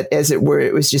conversation. But as it were,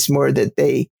 it was just more that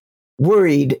they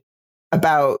worried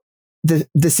about the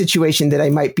situation that I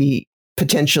might be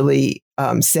potentially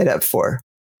set up for.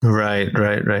 Right.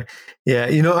 Yeah.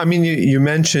 You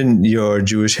mentioned your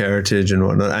Jewish heritage and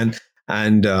whatnot,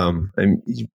 and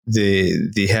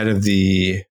the head of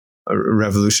the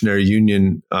Revolutionary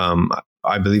Union,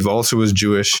 I believe, also was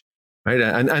Jewish, right?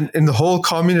 And in the whole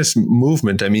communist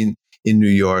movement, in New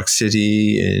York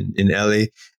City, in LA,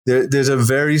 there's a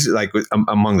very,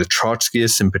 among the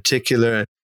Trotskyists in particular,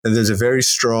 there's a very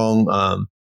strong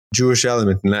Jewish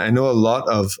element. And I know a lot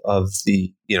of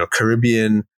the,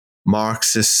 Caribbean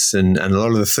Marxists and a lot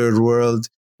of the third world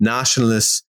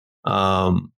nationalists,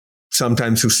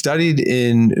 sometimes who studied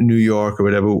in New York or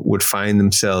whatever, would find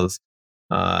themselves,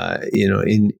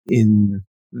 in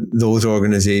those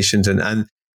organizations, and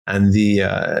the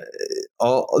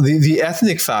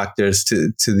ethnic factors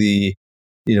to the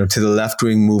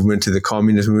left-wing movement, to the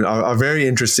communist movement are very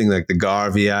interesting, like the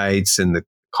Garveyites and the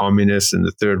communists and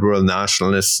the third world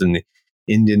nationalists and the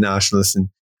Indian nationalists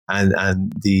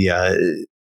and the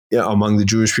among the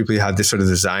Jewish people, you had this sort of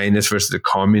the Zionists versus the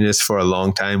communists for a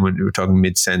long time, when we were talking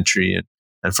mid-century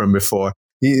and from before.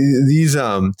 These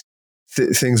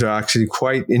things are actually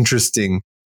quite interesting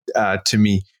to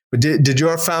me. But did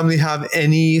your family have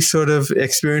any sort of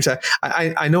experience?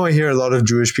 I know I hear a lot of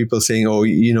Jewish people saying,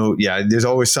 there's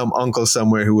always some uncle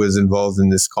somewhere who was involved in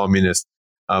this communist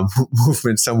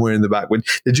movement somewhere in the back. But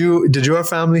did your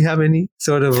family have any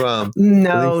sort of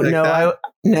No,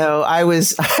 I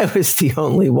was the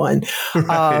only one.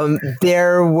 Right.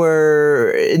 There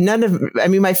were none of.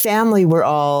 My family were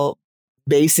all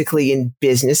basically in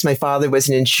business. My father was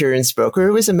an insurance broker.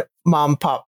 It was a mom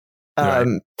pop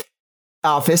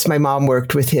office. My mom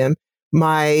worked with him.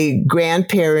 my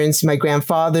grandparents, my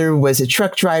grandfather was a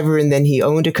truck driver, and then he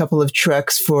owned a couple of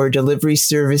trucks for delivery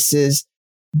services.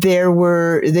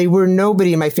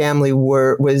 Nobody in my family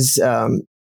was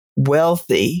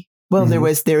wealthy. Well,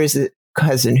 there is a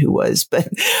cousin who was, but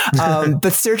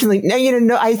certainly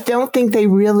no, I don't think they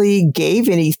really gave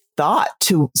any thought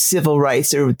to civil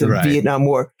rights or the Vietnam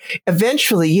War.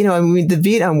 Eventually, the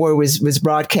Vietnam War was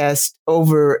broadcast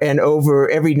over and over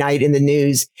every night in the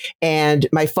news. And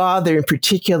my father in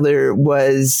particular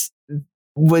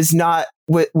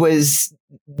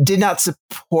did not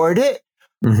support it,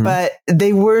 but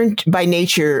they weren't by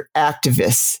nature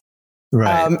activists.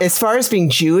 Right. As far as being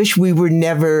Jewish, we were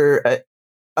never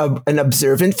an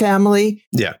observant family.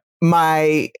 Yeah.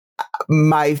 My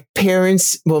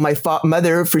parents, my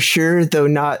mother for sure, though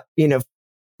not,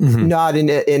 not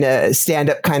in a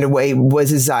stand-up kind of way,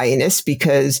 was a Zionist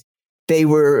because they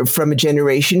were from a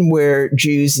generation where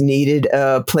Jews needed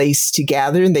a place to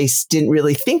gather, and they didn't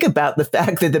really think about the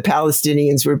fact that the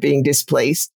Palestinians were being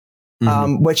displaced,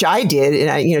 which I did.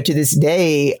 And I, to this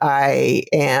day, I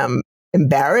am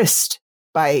embarrassed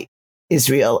by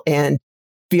Israel and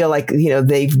feel like,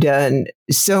 they've done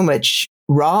so much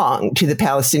wrong to the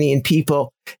Palestinian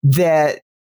people that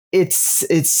there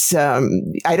are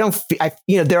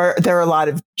a lot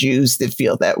of Jews that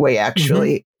feel that way,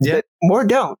 actually, but more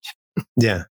don't.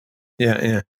 Yeah.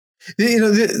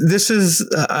 This is,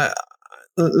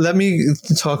 let me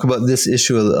talk about this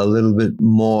issue a little bit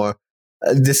more.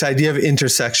 This idea of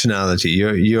intersectionality.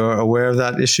 You're aware of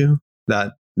that issue,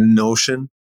 that notion?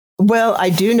 Well, I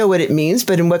do know what it means,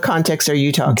 but in what context are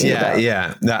you talking about?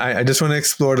 Yeah. I just want to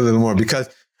explore it a little more because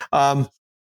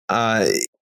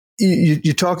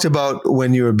you talked about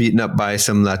when you were beaten up by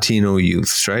some Latino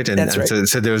youths, right? And, That's right.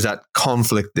 So there was that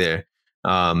conflict there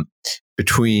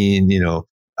between,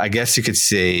 I guess you could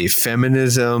say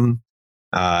feminism,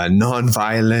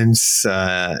 nonviolence,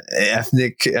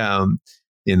 ethnic,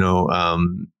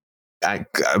 I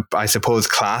suppose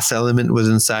class element was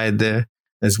inside there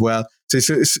as well.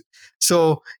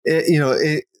 So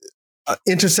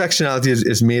intersectionality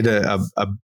is made a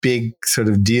big sort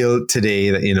of deal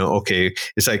today that, okay,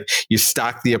 it's like you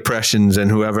stack the oppressions and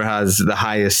whoever has the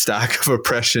highest stack of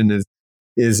oppression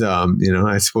is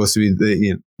I suppose to be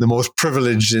the most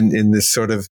privileged in this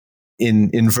sort of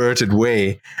inverted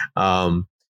way, so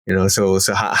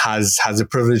has the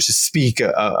privilege to speak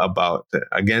about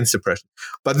against oppression.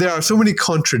 But there are so many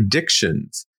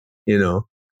contradictions, for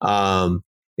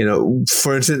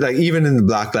instance, like even in the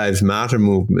Black Lives Matter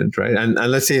movement, right? And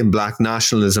let's say in Black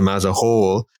nationalism as a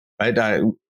whole, right? I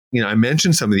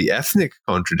mentioned some of the ethnic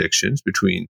contradictions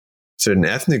between certain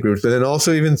ethnic groups, but then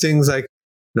also even things like,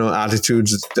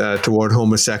 attitudes toward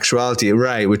homosexuality,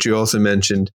 right? Which you also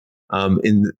mentioned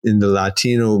in the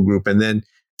Latino group. And then,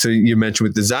 so you mentioned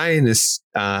with the Zionists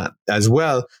as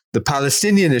well, the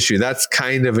Palestinian issue, that's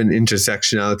kind of an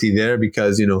intersectionality there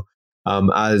because,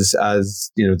 as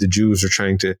the Jews are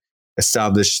trying to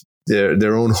establish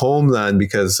their own homeland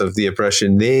because of the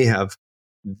oppression they have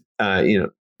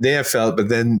felt, but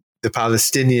then the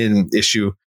Palestinian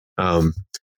issue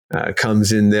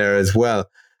comes in there as well.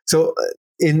 So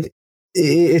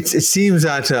it seems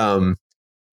that a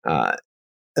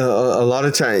lot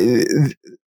of time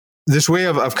this way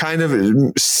of kind of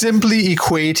simply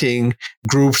equating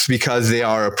groups because they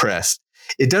are oppressed,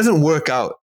 it doesn't work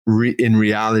out in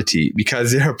reality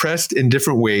because they're oppressed in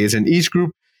different ways, and each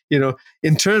group,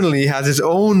 internally has its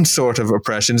own sort of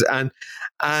oppressions,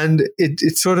 and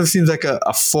it sort of seems like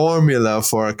a formula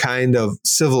for a kind of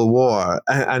civil war.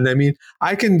 And I mean,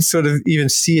 I can sort of even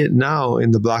see it now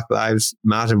in the Black Lives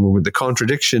Matter movement, the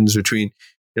contradictions between,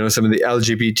 some of the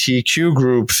LGBTQ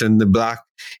groups and the Black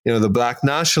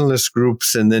nationalist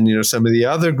groups, and then, some of the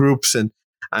other groups, and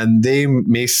they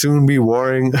may soon be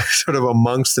warring sort of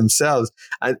amongst themselves.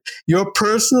 And your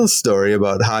personal story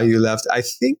about how you left, I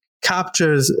think,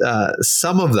 captures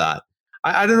some of that.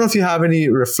 I don't know if you have any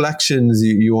reflections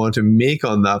you want to make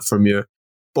on that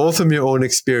both from your own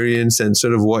experience and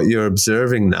sort of what you're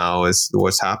observing now as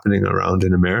what's happening around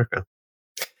in America.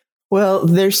 Well,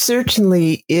 there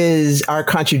certainly are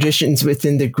contradictions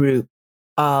within the group.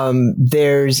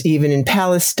 There's even in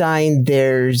Palestine,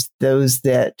 there's those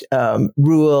that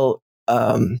rule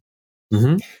Golan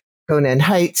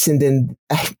Heights, and then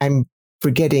I'm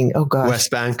forgetting, West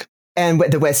Bank. And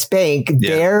the West Bank,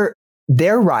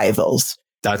 they're rivals.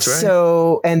 That's right.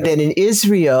 So, and then in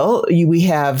Israel, we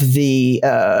have the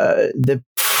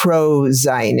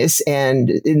pro-Zionists, and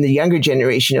in the younger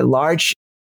generation, a large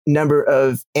number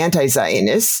of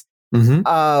anti-Zionists.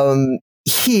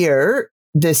 Here,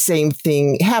 the same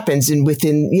thing happens. And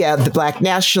within, the Black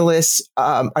nationalists,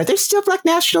 are there still Black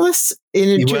nationalists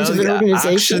in terms of an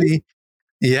organization?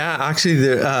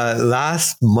 Actually,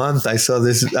 last month I saw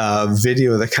this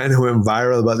video that kind of went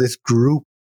viral about this group.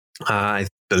 I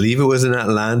believe it was in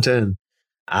Atlanta, and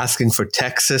asking for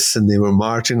Texas, and they were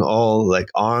marching all like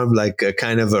armed, like a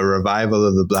kind of a revival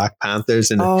of the Black Panthers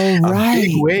in a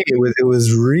big way. It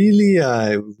was really,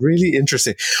 really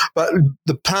interesting. But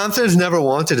the Panthers never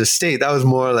wanted a state. That was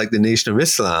more like the Nation of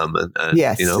Islam, and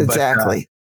yes, exactly.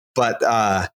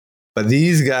 But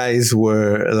these guys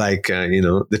were like,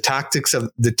 the tactics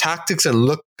and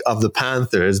look of the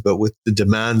Panthers, but with the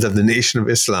demands of the Nation of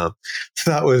Islam.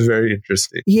 So that was very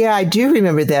interesting. Yeah, I do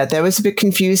remember that. That was a bit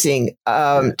confusing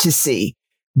to see.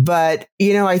 But,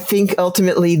 I think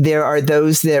ultimately there are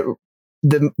those that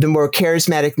the more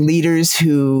charismatic leaders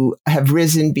who have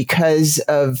risen because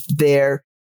of their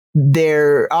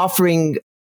offering,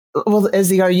 well, as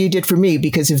the RU did for me,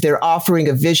 because if they're offering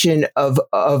a vision of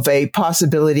a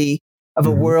possibility of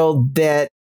a world that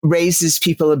raises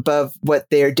people above what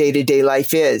their day-to-day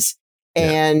life is.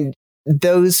 And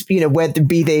those, whether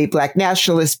be they Black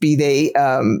nationalists, be they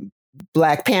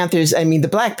Black Panthers. I mean, the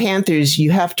Black Panthers,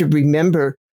 you have to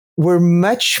remember, were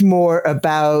much more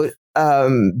about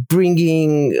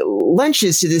bringing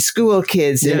lunches to the school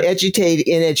kids and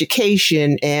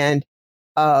education and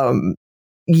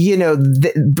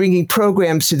bringing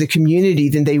programs to the community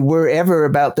than they were ever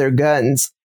about their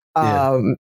guns.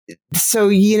 So,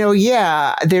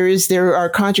 there are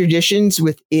contradictions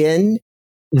within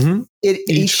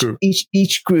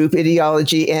each group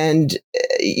ideology. And,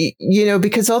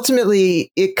 because ultimately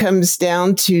it comes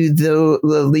down to the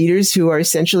leaders who are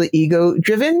essentially ego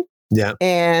driven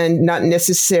and not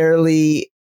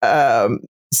necessarily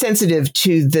sensitive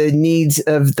to the needs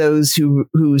of those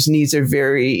whose needs are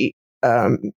very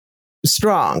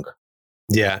strong.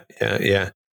 Yeah.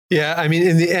 I mean,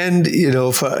 in the end,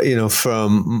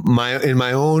 from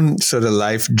my own sort of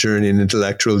life journey and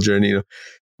intellectual journey,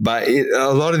 but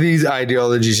a lot of these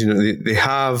ideologies, they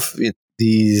have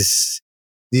these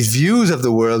views of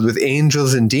the world with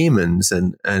angels and demons,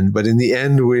 but in the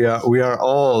end, we are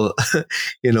all,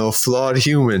 flawed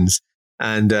humans.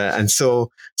 And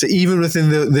so even within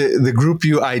the group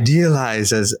you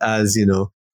idealize as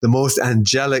the most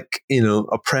angelic,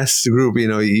 oppressed group,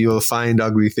 you'll find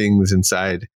ugly things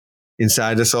inside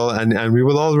us all. And we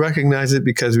will all recognize it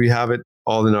because we have it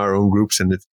all in our own groups,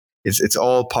 and it's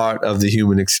all part of the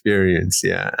human experience.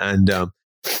 Yeah. And,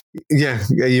 you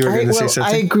were going to say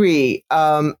something? I agree.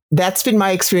 That's been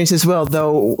my experience as well.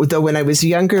 Though when I was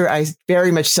younger, I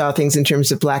very much saw things in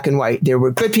terms of black and white. There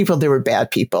were good people, there were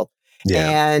bad people. Yeah.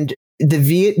 And the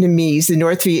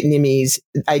North Vietnamese,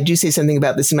 I do say something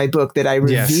about this in my book, that I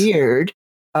revered.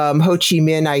 Ho Chi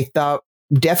Minh, I thought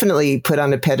definitely put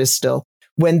on a pedestal.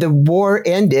 When the war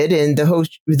ended and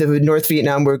the North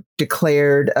Vietnam were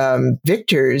declared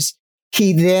victors,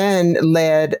 he then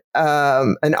led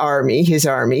his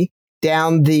army,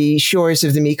 down the shores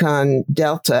of the Mekong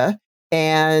Delta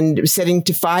and setting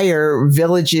to fire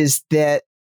villages that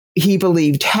he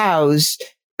believed housed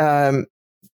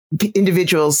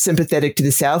individuals sympathetic to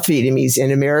the South Vietnamese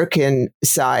and American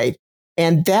side.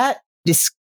 And that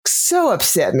just so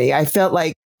upset me. I felt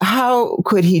like, how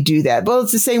could he do that? Well,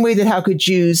 it's the same way that how could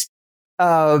Jews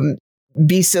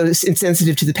be so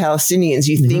insensitive to the Palestinians?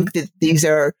 You think that these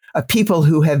are a people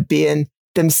who have been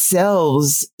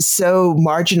themselves so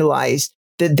marginalized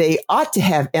that they ought to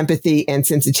have empathy and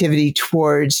sensitivity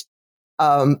towards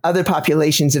other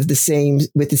populations with the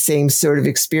same sort of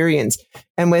experience.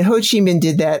 And when Ho Chi Minh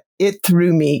did that, it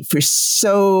threw me for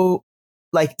several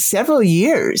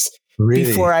years.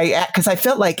 Really? Because I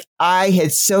felt like I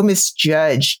had so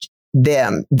misjudged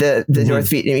them, the North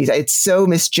Vietnamese. I had so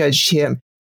misjudged him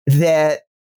that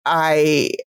I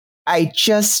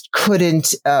just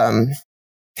couldn't.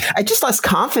 I just lost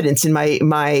confidence in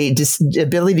my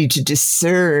ability to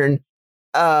discern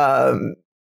and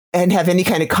have any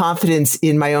kind of confidence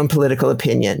in my own political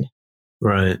opinion.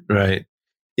 Right.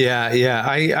 Yeah.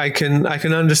 I can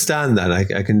understand that.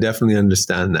 I can definitely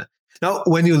understand that. Now,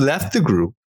 when you left the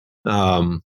group,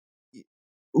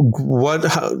 what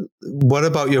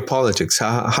about your politics?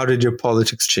 How did your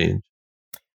politics change?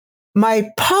 My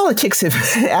politics have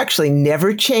actually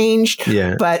never changed,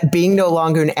 but being no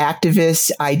longer an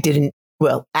activist, I didn't,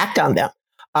 act on them.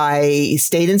 I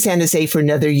stayed in San Jose for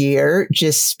another year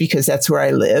just because that's where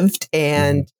I lived,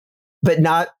 but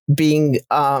not being,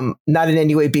 not in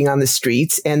any way being on the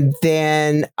streets. And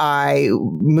then I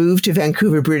moved to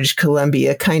Vancouver, British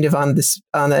Columbia, kind of on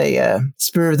a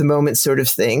spur of the moment sort of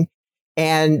thing.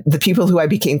 And the people who I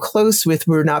became close with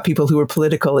were not people who were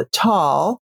political at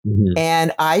all. Mm-hmm.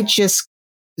 And I just,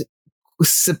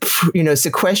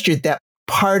 sequestered that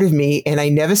part of me, and I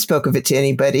never spoke of it to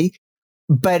anybody.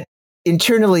 But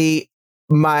internally,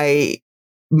 my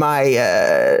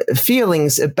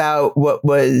feelings about what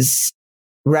was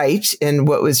right and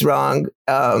what was wrong,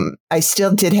 I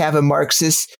still did have a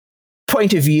Marxist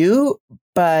point of view,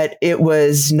 but it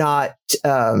was not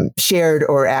shared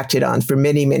or acted on for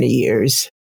many, many years.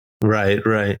 Right.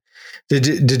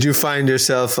 Did you find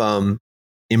yourself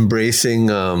embracing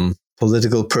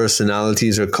political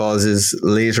personalities or causes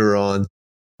later on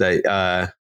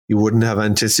that you wouldn't have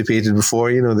anticipated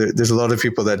before? There's a lot of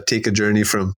people that take a journey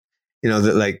from,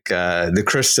 the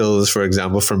Crystals, for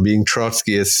example, from being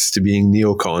Trotskyists to being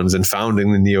neocons and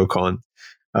founding the neocon.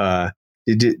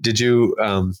 Did you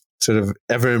sort of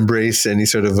ever embrace any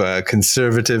sort of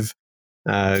conservative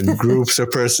groups or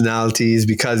personalities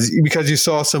because you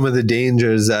saw some of the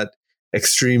dangers that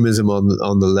extremism on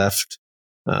the left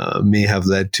may have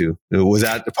led to? Was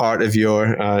that a part of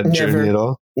your journey at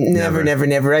all?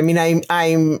 Never. I mean,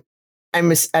 I'm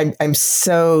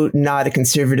so not a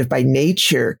conservative by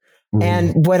nature. Mm-hmm.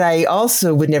 And what I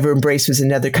also would never embrace was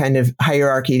another kind of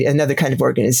hierarchy, another kind of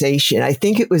organization. I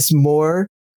think it was more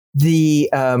the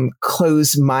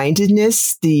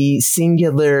closed-mindedness, the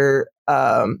singular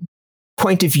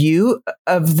point of view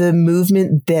of the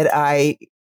movement that I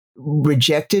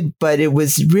rejected, but it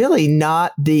was really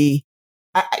not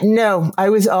I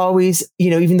was always,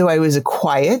 even though I was a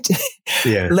quiet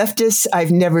leftist,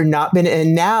 I've never not been.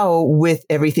 And now with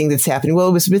everything that's happening, well,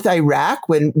 it was with Iraq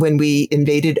when we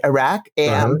invaded Iraq,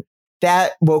 and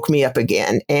that woke me up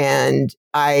again. And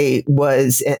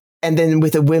and then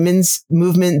with the women's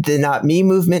movement, the Not Me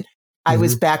movement, I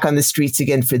was back on the streets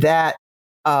again for that.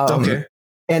 Okay.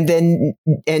 And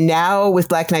now with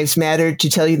Black Lives Matter, to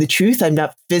tell you the truth, I'm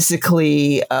not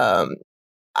physically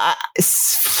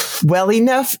well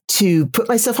enough to put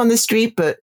myself on the street,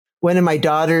 but one of my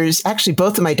daughters, actually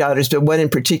both of my daughters, but one in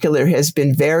particular has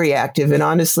been very active. And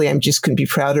honestly, I'm just couldn't be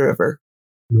prouder of her.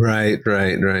 Right.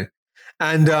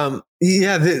 And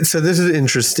so this is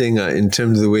interesting in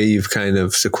terms of the way you've kind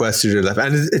of sequestered your life.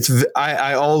 And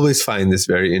I always find this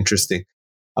very interesting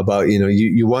about,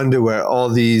 you wonder where all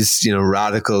these,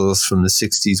 radicals from the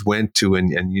 60s went to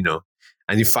and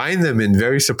you find them in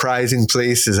very surprising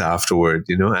places afterward,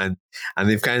 and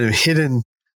they've kind of hidden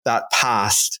that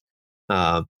past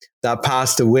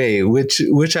away, which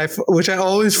I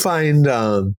always find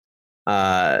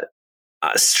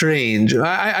strange.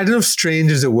 I don't know if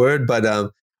strange is a word, but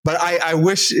I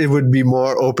wish it would be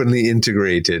more openly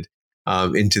integrated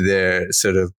into their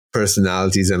sort of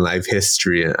personalities and life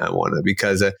history.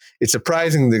 Because it's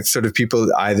surprising that sort of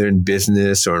people either in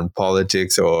business or in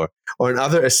politics or in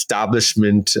other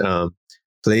establishment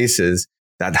places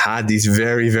that had these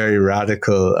very, very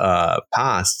radical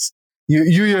pasts.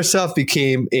 You yourself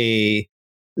became a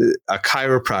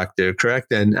chiropractor,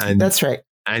 correct? And that's right.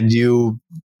 And you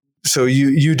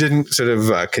didn't sort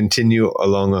of continue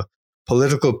along a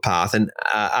political path. And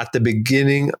at the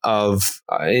beginning of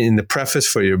in the preface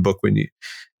for your book, when you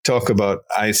talk about,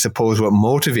 I suppose, what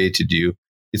motivated you,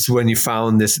 it's when you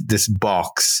found this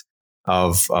box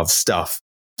of stuff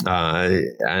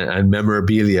and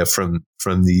memorabilia from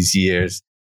these years.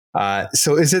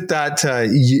 So is it that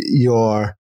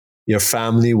your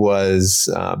family was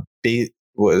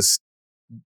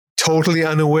totally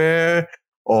unaware,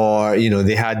 or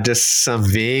they had just some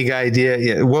vague idea?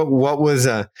 Yeah, what was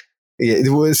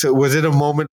was it a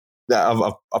moment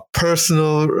of a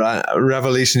personal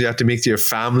revelation you have to make to your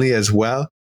family as well?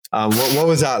 What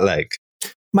was that like?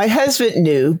 My husband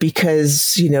knew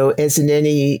because, as in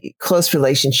any close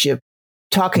relationship,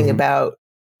 talking about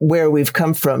where we've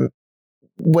come from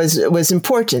was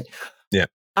important. Yeah.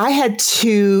 I had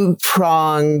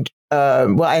two-pronged,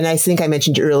 and I think I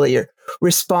mentioned earlier,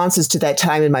 responses to that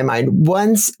time in my mind.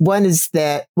 One is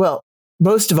that, well,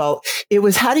 most of all, it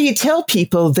was, how do you tell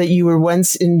people that you were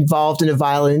once involved in a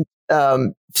violent,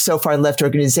 so far left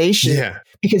organization? Yeah.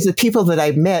 Because the people that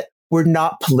I met were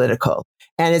not political.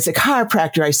 And as a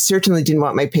chiropractor, I certainly didn't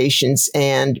want my patients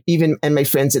and my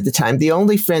friends at the time. The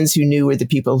only friends who knew were the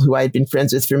people who I had been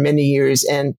friends with for many years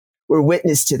and were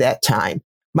witness to that time.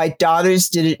 My daughters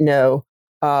didn't know.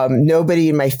 Nobody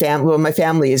in my family, well, my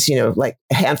family is, like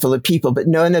a handful of people, but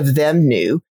none of them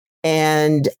knew.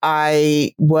 And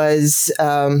I was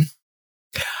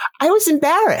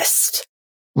embarrassed.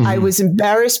 Mm-hmm. I was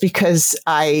embarrassed because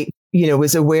I,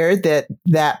 was aware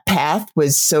that path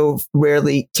was so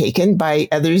rarely taken by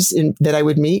others that I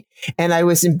would meet. And I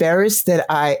was embarrassed and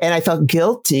I felt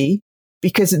guilty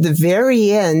because at the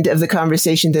very end of the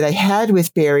conversation that I had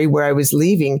with Barry, where I was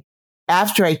leaving,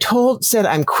 after I said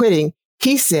I'm quitting,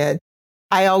 he said,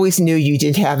 I always knew you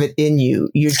didn't have it in you.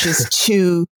 You're just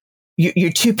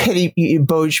you're too petty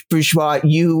bourgeois.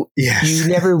 You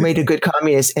never made a good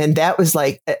communist. And that was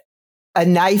like a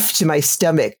knife to my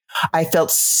stomach. I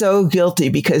felt so guilty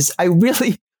because I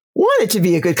really wanted to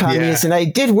be a good communist and I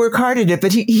did work hard at it,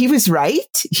 but he was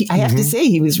right. I have to say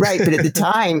he was right. But at the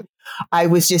time I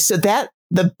was just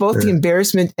both the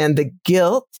embarrassment and the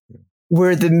guilt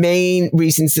were the main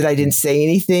reasons that I didn't say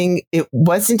anything. It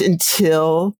wasn't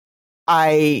until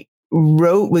I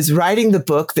was writing the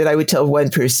book that I would tell one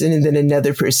person and then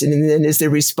another person. And then as the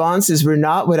responses were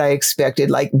not what I expected,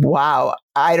 like, wow,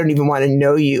 I don't even want to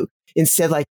know you.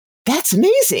 Instead, like, that's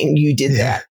amazing. You did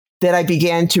that I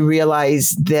began to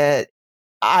realize that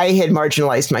I had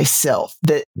marginalized myself,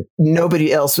 that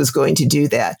nobody else was going to do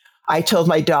that. I told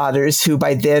my daughters, who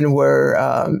by then were,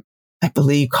 I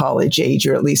believe, college age,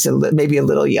 or at least maybe a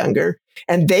little younger,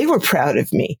 and they were proud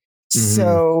of me.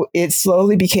 So it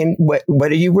slowly became, what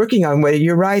are you working on? What are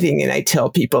you writing? And I tell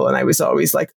people, and I was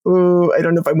always like, oh, I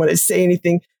don't know if I want to say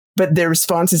anything. But their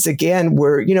responses again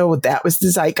were, that was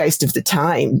the zeitgeist of the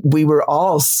time. We were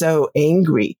all so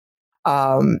angry.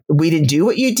 We didn't do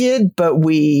what you did, but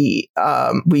we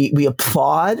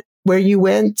applaud where you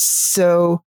went.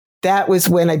 So that was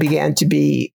when I began to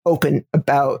be open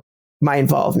about my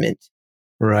involvement.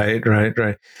 Right.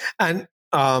 And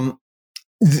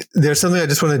there's something I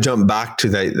just want to jump back to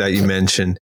that you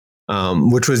mentioned,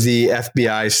 which was the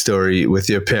FBI story with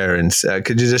your parents.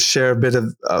 Could you just share a bit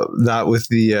of that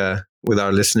with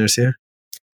our listeners here?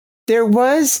 There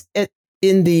was when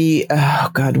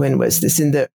was this?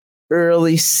 In the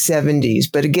early 70s.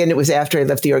 But again, it was after I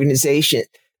left the organization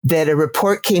that a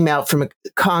report came out from a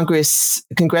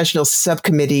congressional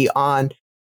subcommittee on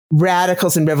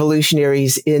radicals and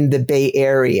revolutionaries in the Bay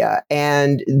Area.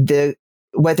 And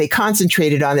what they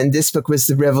concentrated on in this book was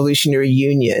the Revolutionary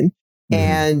Union.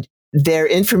 And their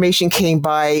information came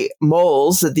by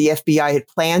moles that the FBI had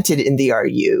planted in the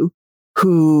RU,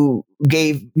 who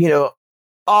gave,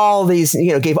 all these,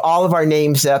 gave all of our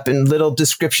names up, and little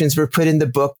descriptions were put in the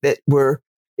book that were,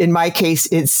 in my case,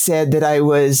 it said that I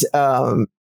was an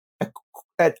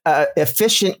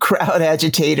efficient crowd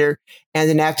agitator and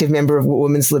an active member of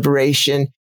women's liberation.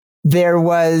 There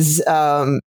was,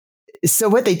 so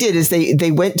what they did is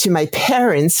they went to my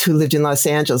parents who lived in Los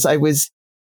Angeles. I was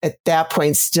at that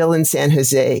point still in San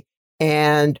Jose,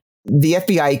 and the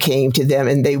FBI came to them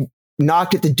and they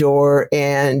knocked at the door,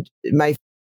 and my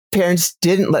parents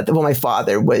didn't let them. Well, my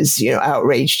father was,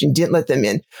 outraged and didn't let them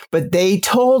in, but they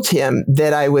told him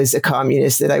that I was a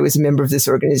communist, that I was a member of this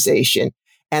organization,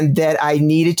 and that I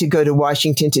needed to go to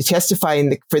Washington to testify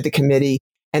for the committee.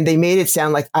 And they made it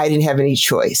sound like I didn't have any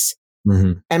choice.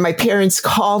 And my parents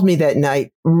called me that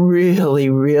night really,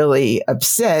 really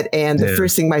upset. And the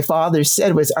first thing my father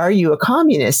said was, "Are you a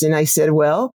communist?" And I said,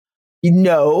 "Well,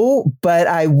 no, but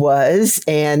I was."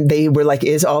 And they were like,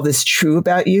 "Is all this true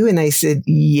about you?" And I said,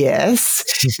 "Yes."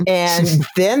 And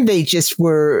then they just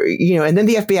were, and then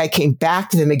the FBI came back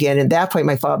to them again. And at that point,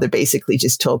 my father basically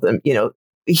just told them,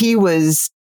 he was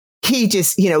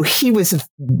a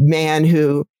man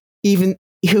who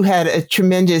had a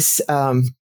tremendous,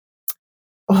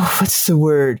 what's the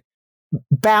word?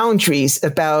 Boundaries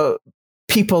about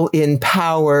people in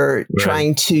power,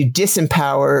 trying to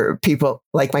disempower people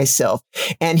like myself.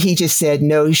 And he just said,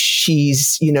 "No,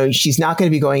 she's not going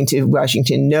to be going to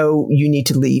Washington. No, you need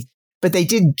to leave." But they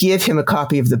did give him a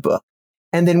copy of the book.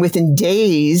 And then within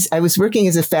days, I was working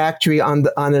as a factory on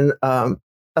an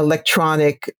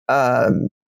electronic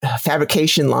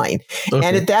fabrication line. Okay.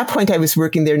 And at that point, I was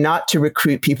working there not to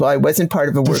recruit people. I wasn't part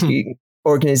of a working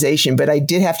organization, but I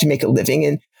did have to make a living.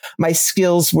 And my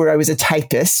skills were, I was a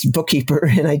typist, bookkeeper,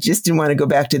 and I just didn't want to go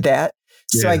back to that.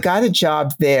 So I got a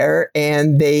job there,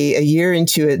 and a year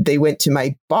into it, they went to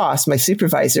my boss, my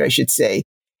supervisor, I should say,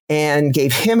 and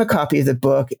gave him a copy of the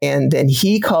book. And then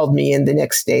he called me in the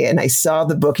next day, and I saw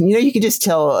the book. And, you can just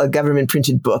tell a government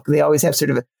printed book. They always have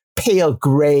sort of a pale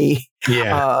gray,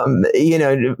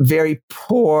 very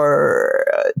poor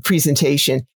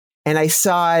presentation. And I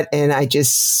saw it, and I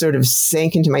just sort of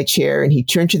sank into my chair, and he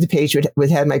turned to the page which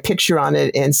had my picture on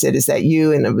it and said, "Is that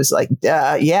you?" And I was like,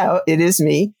 "Yeah, it is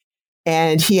me."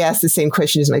 And he asked the same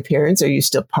question as my parents: "Are you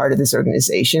still part of this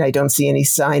organization? I don't see any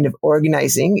sign of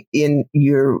organizing in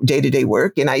your day-to-day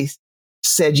work." And I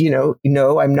said,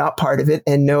 no, I'm not part of it.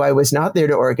 And no, I was not there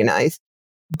to organize.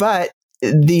 But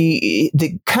the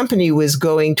company was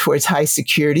going towards high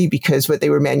security because what they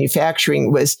were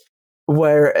manufacturing was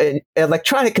were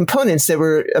electronic components that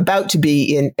were about to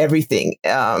be in everything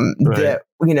that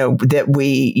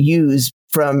we use,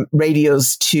 from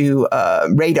radios to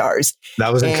radars.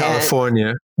 That was in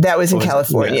California. That was in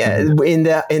California, in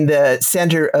the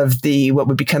center of the what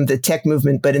would become the tech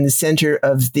movement, but in the center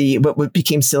of the what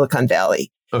became Silicon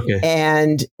Valley. Okay.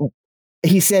 And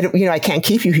he said, I can't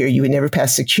keep you here. You would never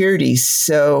pass security.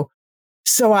 So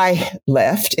I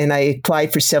left and I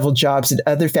applied for several jobs at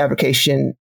other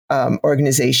fabrication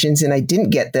organizations, and I didn't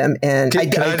get them. And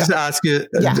can I just ask you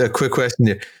a quick question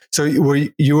here? So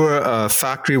you were a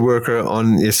factory worker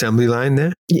on the assembly line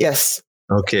there? Yes.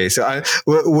 Okay. So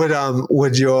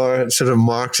would your sort of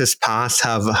Marxist past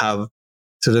have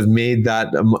sort of made that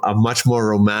a much more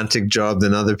romantic job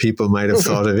than other people might have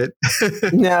thought of it?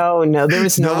 No, there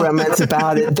was no romance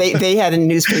about it. They had a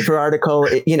newspaper article,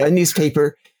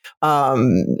 the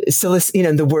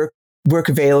work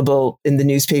available in the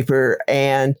newspaper.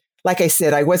 And like I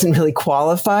said, I wasn't really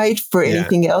qualified for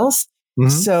anything else. Mm-hmm.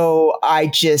 So I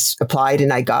just applied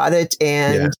and I got it.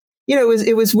 And,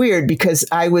 it was weird because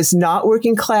I was not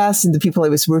working class and the people I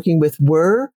was working with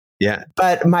were. Yeah.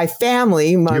 But my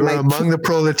family, you were among the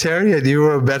proletariat. You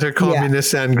were a better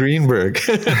communist than Greenberg.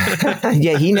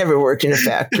 Yeah, he never worked in a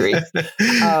factory.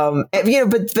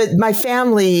 But my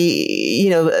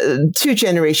family, 2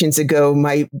 generations ago,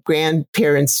 my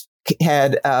grandparents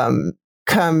had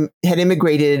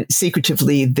immigrated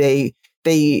secretively. They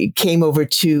came over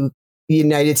to the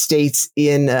United States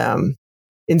in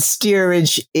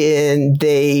steerage, and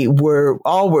they were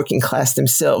all working class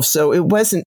themselves. So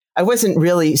I wasn't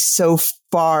really so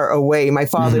far away. My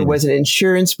father was an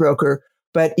insurance broker,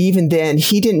 but even then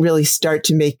he didn't really start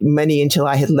to make money until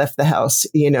I had left the house,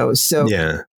 so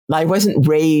I wasn't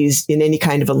raised in any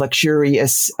kind of a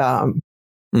luxurious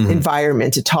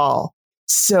environment at all.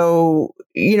 So,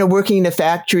 working in a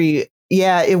factory,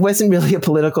 it wasn't really a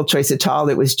political choice at all.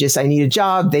 It was just, I need a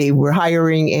job. They were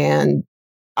hiring and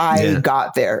I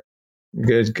got there.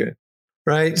 Good.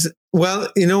 Right. Well,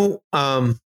 we're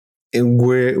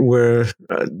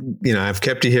I've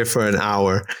kept you here for an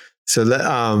hour,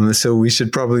 so we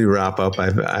should probably wrap up.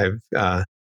 I've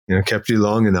kept you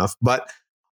long enough, but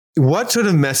what sort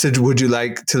of message would you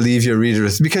like to leave your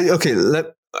readers? Because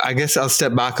I guess I'll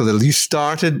step back a little. You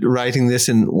started writing this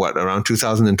in around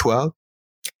 2012?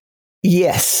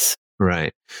 Yes.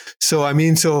 Right. So at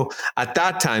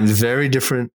that time, it's very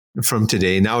different from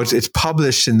today. Now it's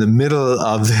published in the middle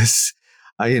of this.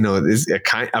 Is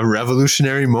a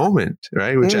revolutionary moment,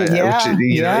 right? Which in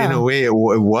a way it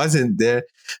wasn't there.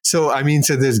 So,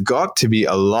 so there's got to be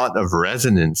a lot of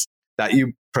resonance that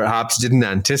you perhaps didn't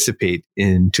anticipate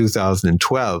in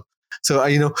 2012.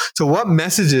 So, so what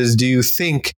messages do you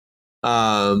think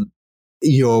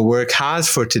your work has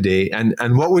for today? And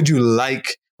what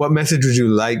message would you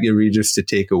like your readers to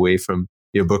take away from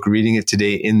your book, reading it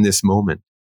today in this moment?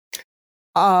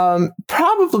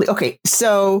 Probably. Okay.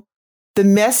 So, The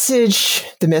message,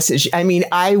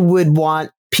 I would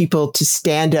want people to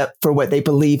stand up for what they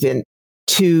believe in,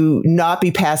 to not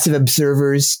be passive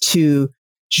observers, to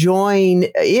join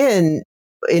in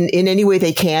any way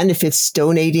they can. If it's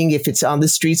donating, if it's on the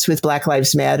streets with Black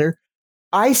Lives Matter.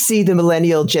 I see the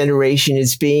millennial generation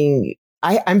as being,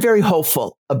 I'm very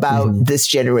hopeful about this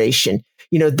generation.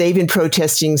 They've been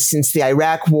protesting since the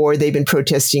Iraq War. They've been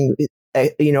protesting,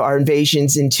 our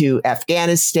invasions into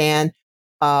Afghanistan.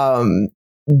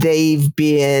 They've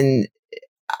been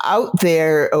out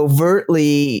there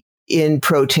overtly in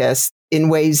protest in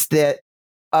ways that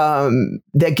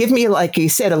give me, like you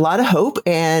said, a lot of hope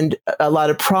and a lot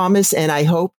of promise. And I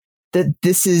hope that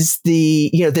this is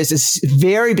there's this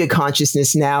very big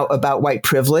consciousness now about white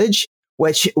privilege,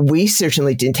 which we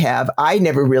certainly didn't have. I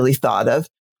never really thought of,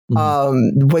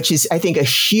 which is, I think, a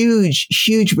huge,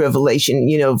 huge revelation,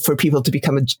 for people to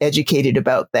become educated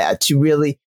about that, to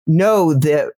really know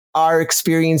that our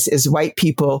experience as white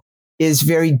people is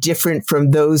very different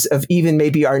from those of even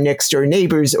maybe our next door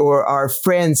neighbors or our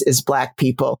friends as Black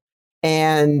people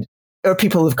or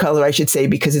people of color, I should say,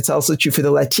 because it's also true for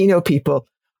the Latino people,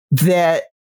 that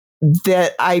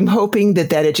I'm hoping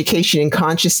that education and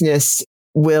consciousness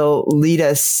will lead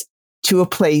us to a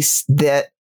place that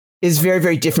is very,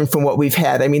 very different from what we've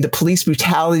had. The police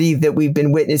brutality that we've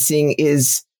been witnessing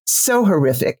is so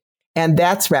horrific, and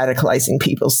that's radicalizing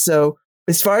people. So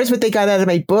as far as what they got out of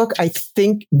my book, I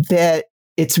think that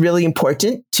it's really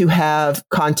important to have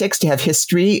context, to have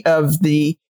history of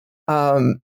the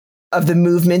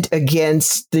movement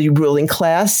against the ruling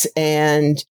class.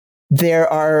 And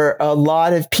there are a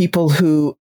lot of people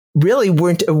who really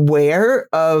weren't aware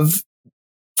of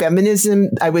feminism.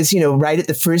 I was, right at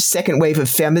the second wave of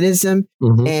feminism.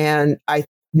 And I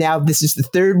now this is the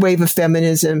third wave of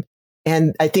feminism.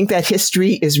 And I think that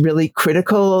history is really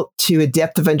critical to a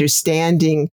depth of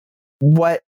understanding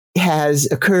what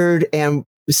has occurred and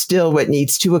still what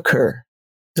needs to occur.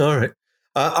 All right.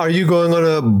 Are you going on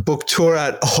a book tour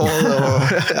at all? Or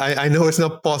I know it's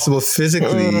not possible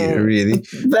physically, really.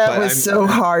 That was so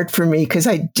hard for me because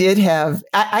I did have,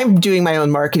 I'm doing my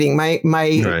own marketing. My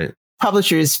right.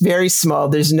 publisher is very small.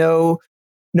 There's no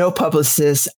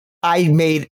publicist. I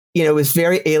made, it was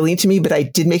very alien to me, but I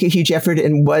did make a huge effort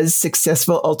and was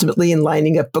successful ultimately in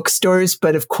lining up bookstores.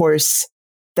 But of course,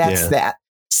 that's that.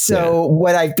 So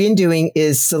what I've been doing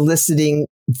is soliciting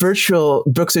virtual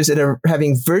bookstores that are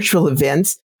having virtual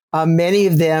events. Many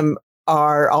of them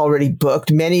are already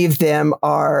booked. Many of them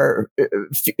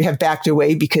have backed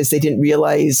away because they didn't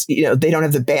realize, they don't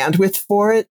have the bandwidth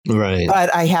for it. Right.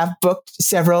 But I have booked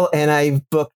several, and I've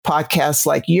booked podcasts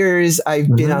like yours.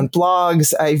 I've been on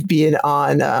blogs. I've been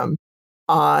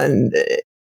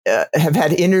have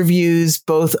had interviews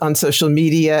both on social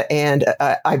media, and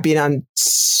I've been on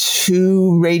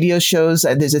 2 radio shows.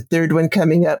 There's a third one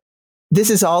coming up. This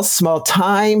is all small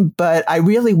time, but I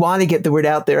really want to get the word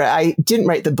out there. I didn't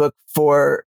write the book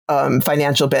for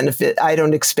financial benefit. I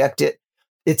don't expect it.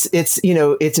 It's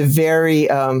a very,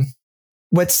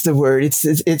 what's the word?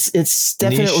 It's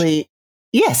definitely, niche.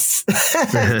 Yes,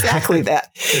 exactly that.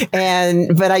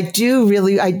 But I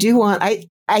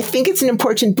think it's an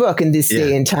important book in this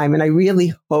day and time. And I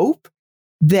really hope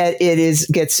that it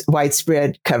gets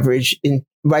widespread coverage in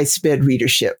widespread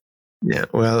readership. Yeah,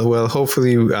 well,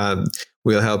 hopefully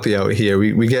we'll help you out here.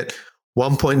 We get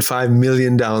 1.5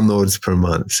 million downloads per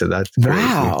month, so that's great.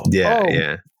 Wow.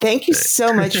 Yeah. Thank you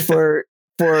so much for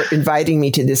inviting me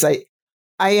to this. I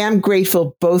am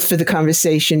grateful both for the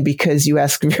conversation because you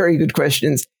ask very good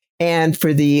questions, and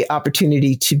for the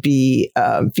opportunity to be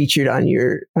featured on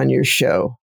your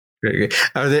show. Great.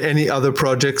 Are there any other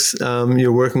projects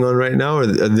you're working on right now, or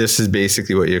this is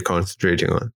basically what you're concentrating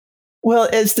on? Well,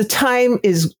 as the time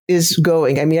is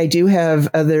going, I mean, I do have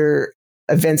other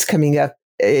events coming up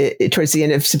towards the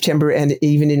end of September and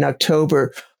even in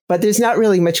October, but there's not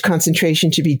really much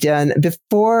concentration to be done.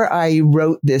 Before I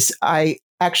wrote this, I'm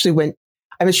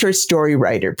a short story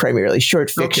writer, primarily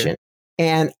short fiction. Okay.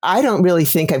 And I don't really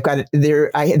think I've got there's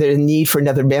a need for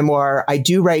another memoir. I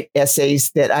do write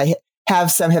essays that I have.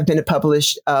 Some have been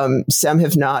published, some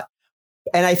have not.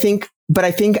 And I think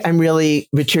I'm really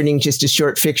returning just to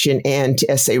short fiction and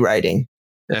to essay writing.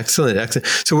 Excellent.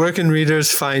 So where can readers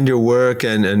find your work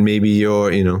and maybe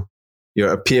your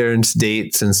appearance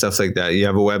dates and stuff like that? You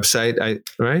have a website,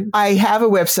 right? I have a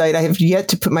website. I have yet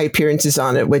to put my appearances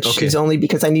on it, which is only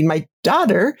because I need my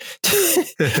daughter,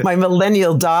 my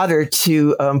millennial daughter,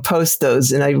 to post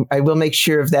those. And I will make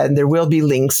sure of that. And there will be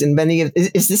links. And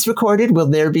is this recorded? Will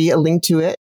there be a link to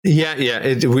it? Yeah.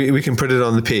 We can put it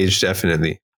on the page,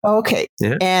 definitely. Okay.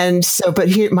 Yeah. And so, but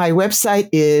here, my website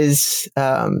is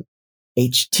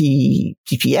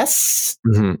https :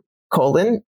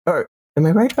 or am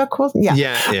I right about colon? Yeah.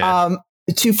 Yeah.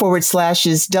 2 /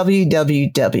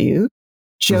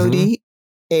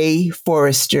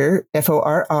 www.jodieaforester,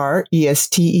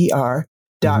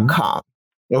 FORRESTER.com.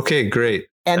 Okay, great.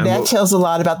 And that tells a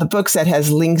lot about the books. That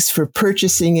has links for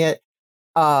purchasing it.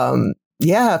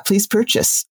 Please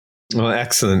purchase. Well,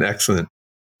 excellent.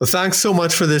 Well, thanks so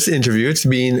much for this interview. It's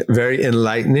been very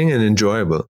enlightening and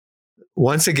enjoyable.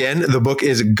 Once again, the book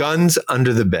is Guns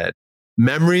Under the Bed,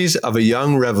 Memories of a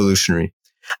Young Revolutionary.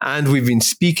 And we've been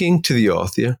speaking to the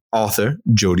author,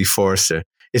 Jodie Forrester.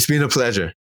 It's been a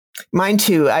pleasure. Mine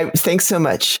too. Thanks so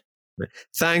much.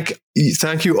 Thank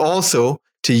you also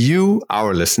to you,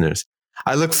 our listeners.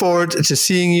 I look forward to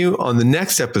seeing you on the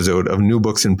next episode of New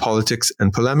Books in Politics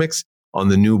and Polemics on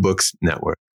the New Books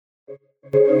Network.